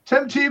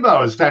 Tim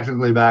Tebow is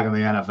technically back in the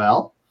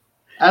NFL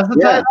as the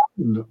tight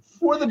end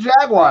for the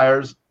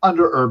Jaguars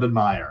under Urban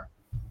Meyer.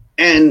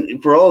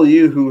 And for all of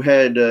you who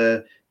had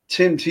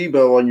Tim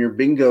Tebow on your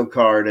bingo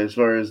card as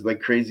far as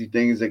like crazy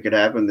things that could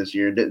happen this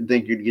year, didn't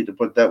think you'd get to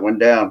put that one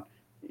down.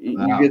 You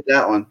get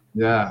that one.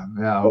 Yeah.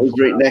 It was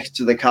right next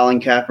to the Colin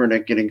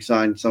Kaepernick getting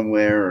signed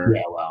somewhere.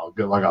 Yeah, well,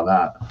 good luck on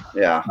that.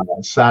 Yeah.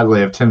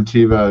 Sadly, if Tim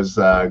Tebow's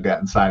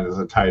getting signed as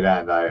a tight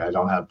end, I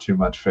don't have too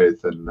much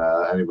faith in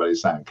anybody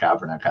signing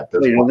Kaepernick at this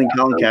point. You don't think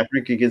Colin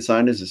Kaepernick could get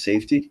signed as a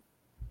safety?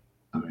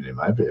 I mean, he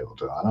might be able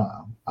to. I don't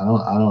know.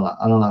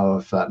 I don't know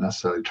if that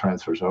necessarily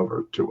transfers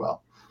over too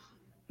well.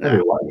 Maybe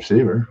a wide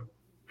receiver.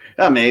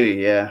 Maybe,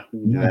 yeah.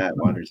 That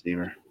wide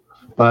receiver.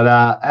 But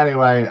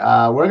anyway,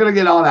 we're gonna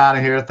get on out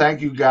of here. Thank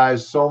you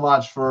guys so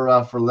much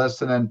for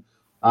listening.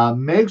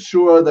 Make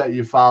sure that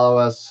you follow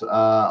us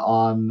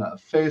on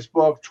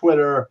Facebook,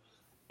 Twitter,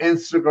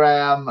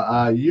 Instagram,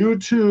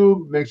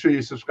 YouTube. Make sure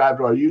you subscribe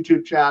to our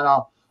YouTube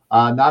channel.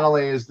 Not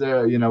only is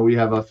there, we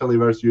have a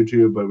Phillyverse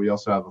YouTube, but we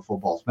also have a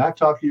Football Smack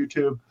Talk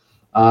YouTube.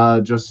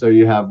 Just so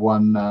you have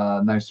one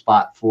nice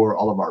spot for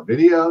all of our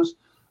videos.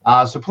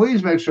 So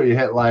please make sure you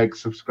hit like,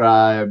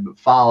 subscribe,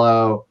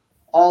 follow.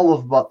 All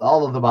of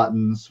the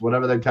buttons,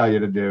 whatever they tell you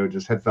to do,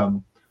 just hit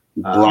them.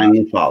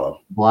 Blindly follow.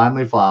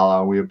 Blindly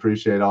follow. We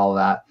appreciate all of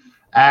that.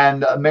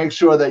 And make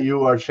sure that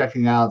you are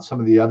checking out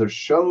some of the other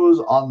shows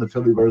on the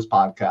Phillyverse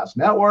Podcast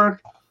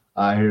Network.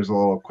 Here's a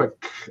little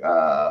quick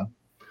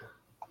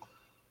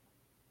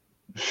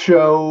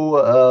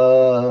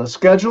show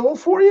schedule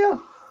for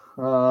you.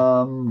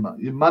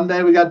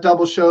 Monday we got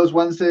double shows.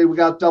 Wednesday we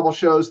got double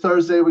shows.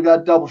 Thursday we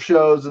got double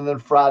shows. And then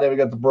Friday we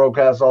got the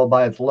broadcast all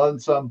by its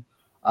lonesome.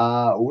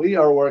 We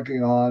are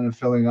working on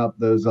filling up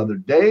those other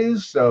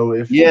days. So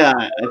if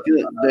I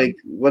feel like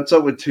what's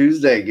up with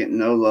Tuesday getting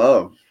no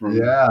love from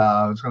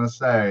I was gonna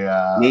say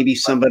maybe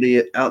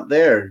somebody out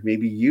there,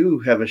 maybe you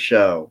have a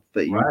show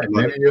that you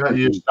maybe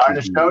you start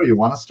a show, you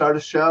want to start a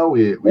show.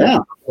 We have a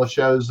couple of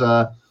shows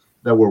that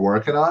we're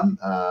working on.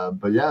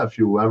 But if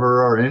you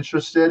ever are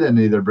interested in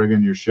either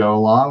bringing your show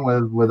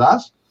along with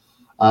us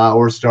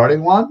or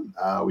starting one,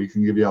 we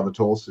can give you all the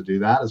tools to do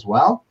that as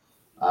well.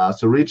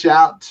 So reach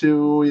out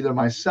to either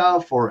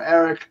myself or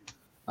Eric,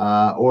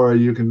 or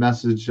you can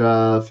message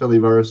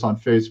Phillyverse on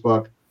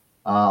Facebook.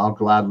 I'll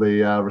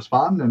gladly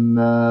respond, and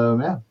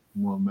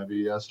we'll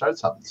maybe start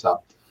something.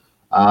 So,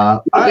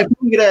 if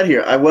we get out of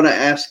here, I want to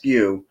ask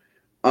you: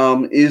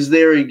 is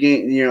there a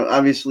game?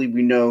 Obviously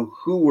we know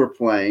who we're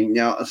playing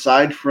now.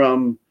 Aside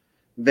from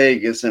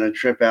Vegas and a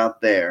trip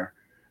out there,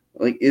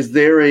 like, is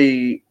there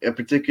a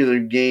particular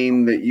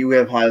game that you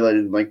have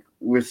highlighted, like,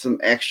 with some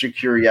extra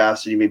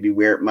curiosity, maybe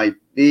where it might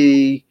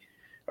be,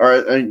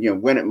 or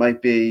when it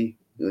might be?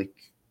 Like,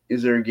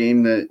 is there a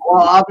game that?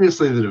 Well,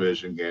 obviously the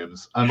division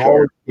games. I'm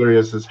always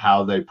curious as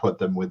how they put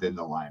them within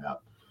the lineup.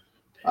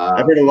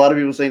 I've heard a lot of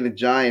people saying the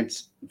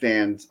Giants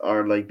fans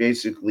are like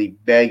basically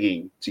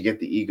begging to get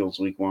the Eagles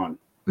week 1.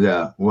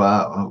 Yeah.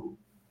 Well,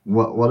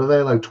 what are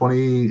they like?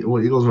 20?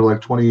 Well, Eagles are like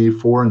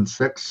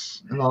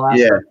 24-6 in the last.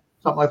 Yeah.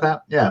 Something like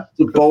that. Yeah. It's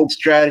a bold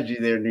strategy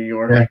there, New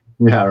York.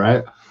 Yeah.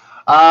 Right.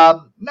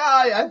 No,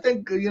 I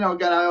think, again,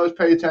 I always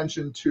pay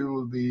attention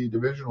to the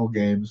divisional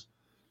games.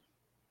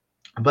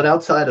 But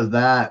outside of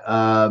that,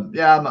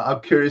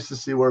 I'm curious to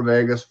see where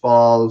Vegas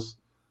falls.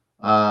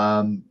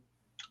 I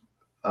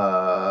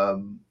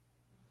kind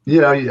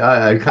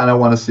of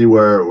want to see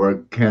where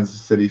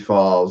Kansas City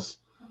falls.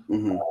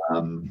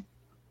 Mm-hmm.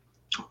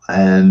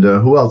 And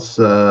who else?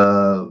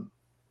 What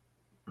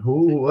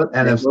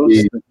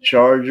NFC? The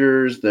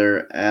Chargers,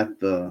 they're at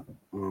the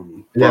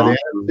The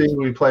NFC,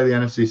 we play the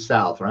NFC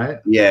South, right?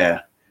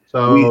 Yeah.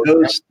 So we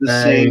host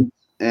the Saints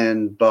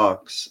and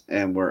Bucks,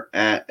 and we're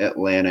at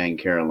Atlanta and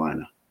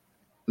Carolina.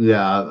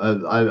 Yeah,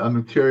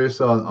 I'm curious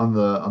on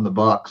the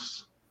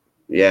Bucks.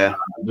 Yeah.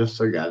 Just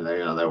again,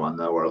 they won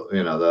the world,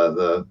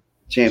 the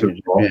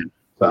championship.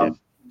 So,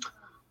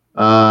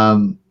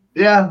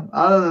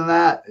 other than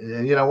that,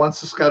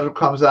 once the schedule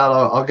comes out,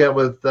 I'll get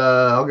with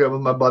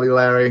my buddy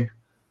Larry,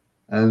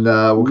 and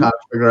we'll kind of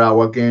figure out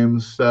what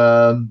games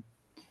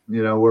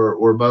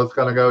we're both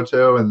gonna go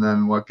to, and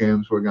then what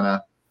games we're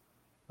gonna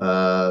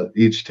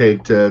each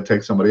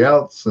take somebody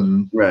else,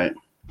 and right.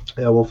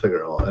 Yeah, we'll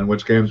figure it out. And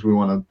which games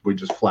we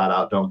just flat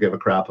out don't give a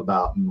crap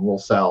about, and we'll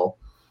sell.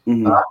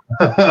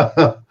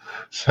 Mm-hmm.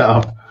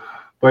 So,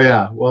 but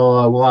yeah,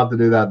 we'll have to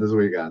do that this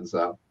weekend.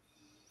 So,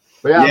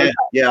 but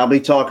I'll be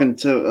talking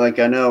to,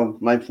 I know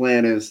my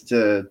plan is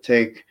to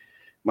take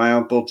my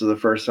uncle to the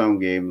first home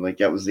game.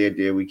 That was the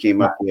idea we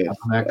came up with.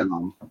 Very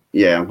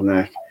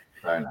nice.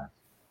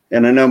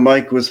 And I know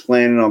Mike was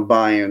planning on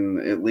buying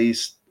at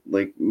least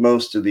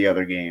most of the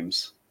other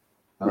games.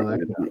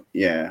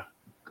 Yeah.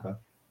 Okay.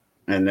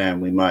 And then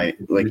we might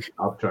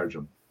I'll charge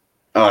them.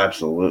 Oh,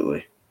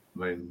 absolutely. I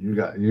mean, you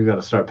got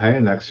to start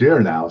paying next year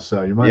now,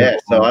 so you might. Yeah,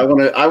 so I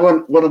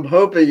want. What I'm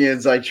hoping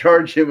is I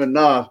charge him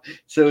enough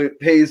so it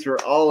pays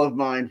for all of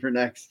mine for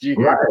next year.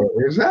 Right,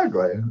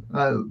 exactly.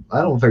 I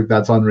don't think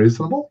that's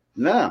unreasonable.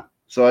 No,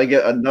 so I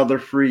get another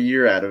free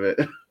year out of it.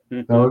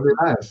 That would be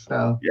nice.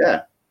 So.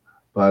 Yeah.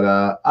 But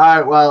all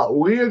right, well,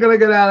 we are gonna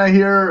get out of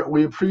here.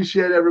 We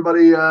appreciate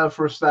everybody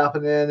for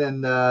stopping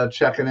in and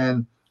checking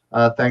in.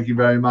 Thank you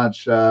very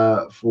much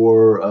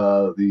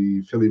for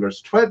the Philly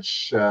vs.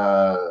 Twitch.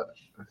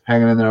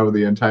 Hanging in there over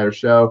the entire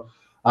show.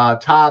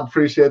 Tom,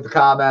 appreciate the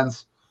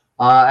comments.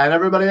 And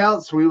everybody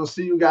else, we will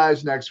see you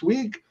guys next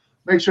week.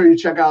 Make sure you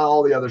check out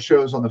all the other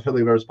shows on the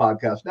Phillyverse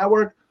Podcast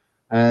Network.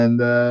 And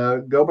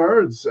go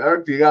Birds.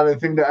 Eric, do you got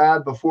anything to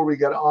add before we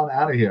get on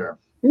out of here?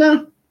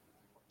 No.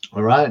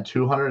 All right,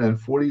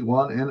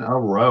 241 in a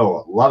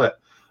row. Love it.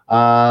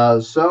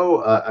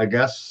 So I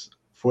guess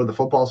for the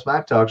Football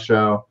Smack Talk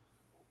show,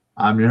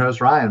 I'm your host,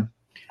 Ryan.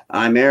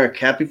 I'm Eric.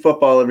 Happy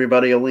football,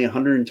 everybody. Only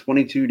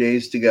 122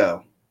 days to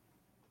go.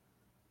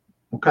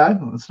 Okay,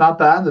 it's not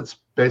bad. That's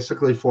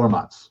basically 4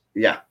 months.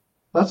 Yeah.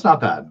 That's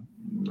not bad.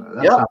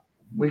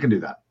 We can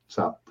do that.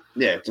 So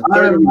yeah, it's a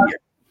third of the year.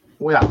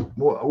 Yeah,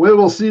 we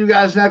will see you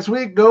guys next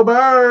week. Go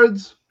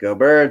Birds! Go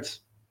Birds!